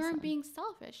 but if you weren't being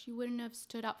selfish, you wouldn't have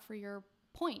stood up for your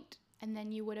point, and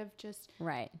then you would have just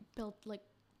built, like,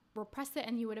 repressed it,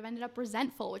 and you would have ended up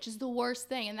resentful, which is the worst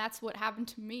thing. And that's what happened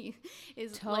to me,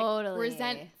 is like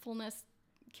resentfulness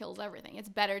kills everything. It's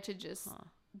better to just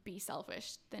be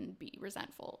selfish than be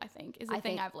resentful, I think, is the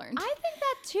thing I've learned. I think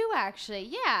that too,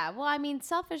 actually. Yeah. Well, I mean,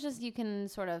 selfishness, you can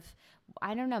sort of,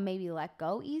 I don't know, maybe let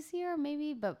go easier,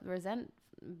 maybe, but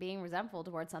being resentful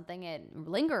towards something, it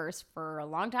lingers for a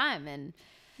long time, and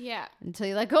until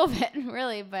you let go of it,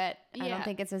 really. But I don't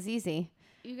think it's as easy.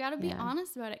 You got to be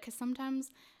honest about it, because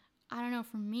sometimes, I don't know,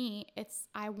 for me, it's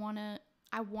I want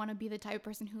to be the type of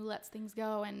person who lets things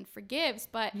go and forgives,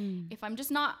 but if I'm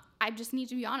just not, I just need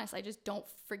to be honest, I just don't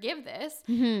forgive this.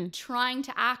 Trying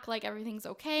to act like everything's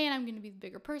okay and I'm going to be the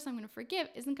bigger person, I'm going to forgive,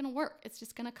 isn't going to work. It's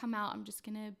just going to come out. I'm just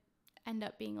going to end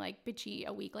up being like bitchy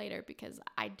a week later because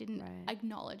I didn't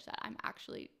acknowledge that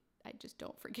I just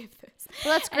don't forgive this.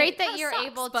 Well, that's great that you're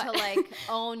able to like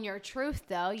own your truth,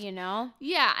 though,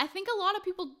 Yeah, I think a lot of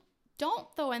people don't,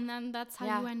 though, and then that's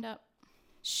how you end up.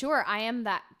 Sure, I am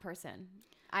that person.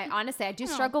 I do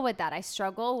struggle with that. I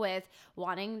struggle with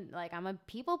wanting, like, I'm a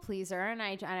people pleaser, and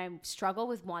I struggle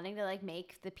with wanting to like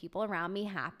make the people around me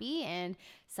happy, and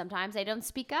sometimes I don't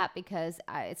speak up because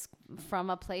it's from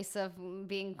a place of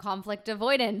being conflict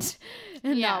avoidant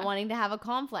and not wanting to have a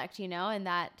conflict, and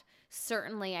that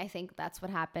certainly, I think that's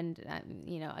what happened,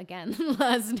 again,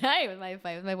 last night with my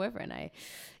fight with my boyfriend.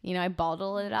 I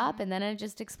bottled it up, and then it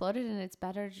just exploded, and it's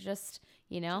better to just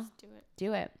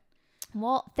do it.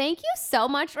 Well, thank you so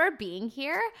much for being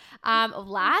here.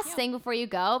 Last thing before you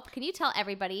go, can you tell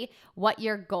everybody what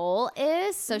your goal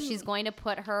is? So she's going to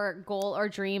put her goal or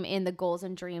dream in the goals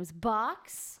and dreams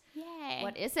box. Yay.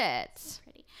 What is it? So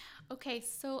pretty. Okay,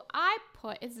 so I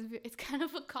put, it's kind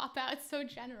of a cop-out, it's so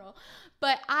general,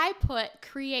 but I put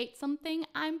create something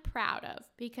I'm proud of,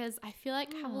 because I feel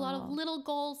like I have a lot of little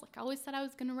goals. Like I always said I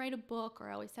was going to write a book, or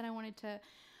I always said I wanted to,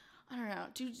 I don't know,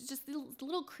 do just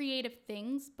little creative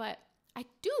things, but I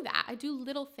do that. I do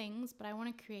little things, but I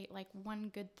want to create like one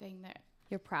good thing that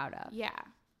you're proud of. Yeah.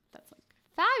 That's like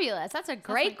fabulous. That's a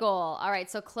great goal. All right.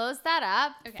 So close that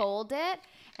up, fold it,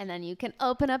 and then you can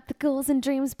open up the goals and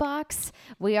dreams box.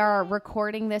 We are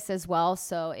recording this as well.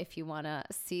 So if you want to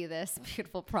see this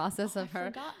beautiful process of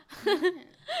her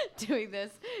doing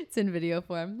this, it's in video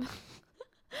form.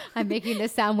 I'm making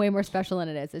this sound way more special than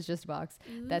it is. It's just a box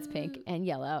that's pink and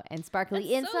yellow and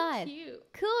sparkly inside. So cute.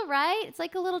 Cool, right? It's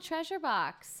like a little treasure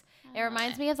box. It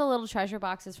reminds me of the little treasure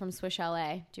boxes from Swish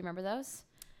LA. Do you remember those?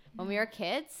 When we were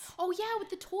kids? Oh, yeah, with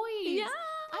the toys. Yeah.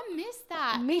 I missed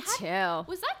that. Me too.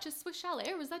 Was that just Swiss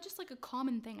Chalet or was that just like a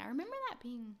common thing? I remember that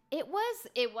being. It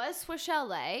was Swiss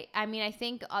Chalet. I mean, I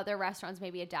think other restaurants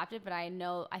maybe adapted, but I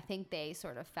think they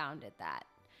sort of founded that.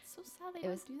 It's so sad they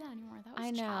don't do that anymore. That was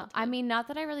I know. childhood. I mean, not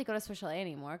that I really go to Swiss Chalet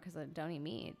anymore because I don't eat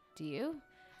meat. Do you?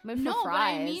 Maybe No, for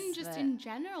fries, but I mean just in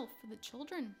general for the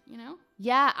children, you know?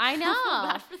 Yeah, I know.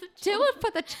 Bad for the Do children. it for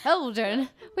the children.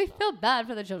 We feel bad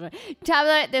for the children.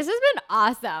 Tabatha, this has been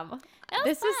awesome.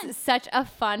 This is such a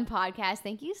fun podcast.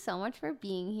 Thank you so much for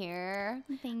being here.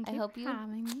 Thank you. I hope for you.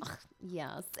 having me.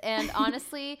 Yes. And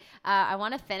honestly, I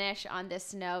want to finish on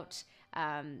this note.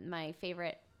 My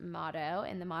favorite motto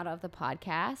and the motto of the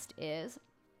podcast is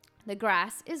the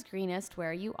grass is greenest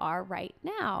where you are right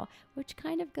now, which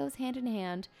kind of goes hand in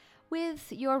hand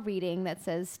with your reading that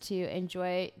says to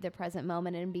enjoy the present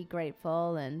moment and be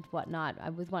grateful and whatnot.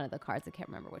 With one of the cards, I can't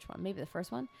remember which one. Maybe the first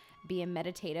one. Be a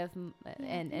meditative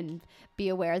and be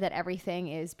aware that everything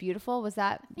is beautiful. Was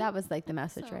that was like the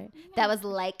message, so. right? Yeah. That was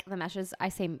like the message. I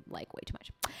say like way too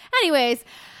much. Anyways,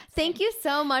 thank you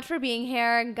so much for being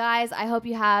here. And guys, I hope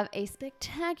you have a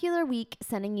spectacular week.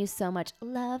 Sending you so much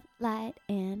love, light,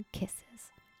 and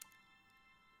kisses.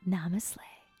 NamaSLAY.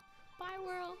 Bye,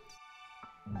 world.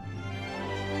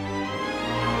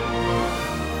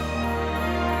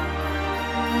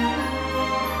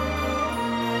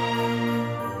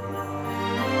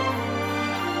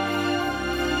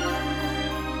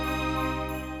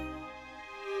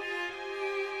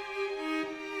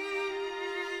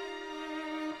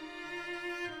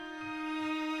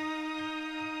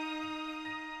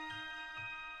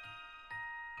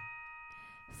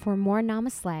 For more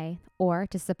NamaSLAY or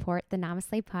to support the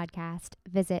NamaSLAY podcast,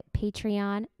 visit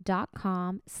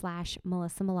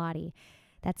patreon.com/Melissa Melotti.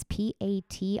 That's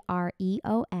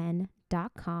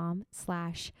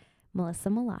patreon.com/Melissa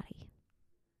Melotti.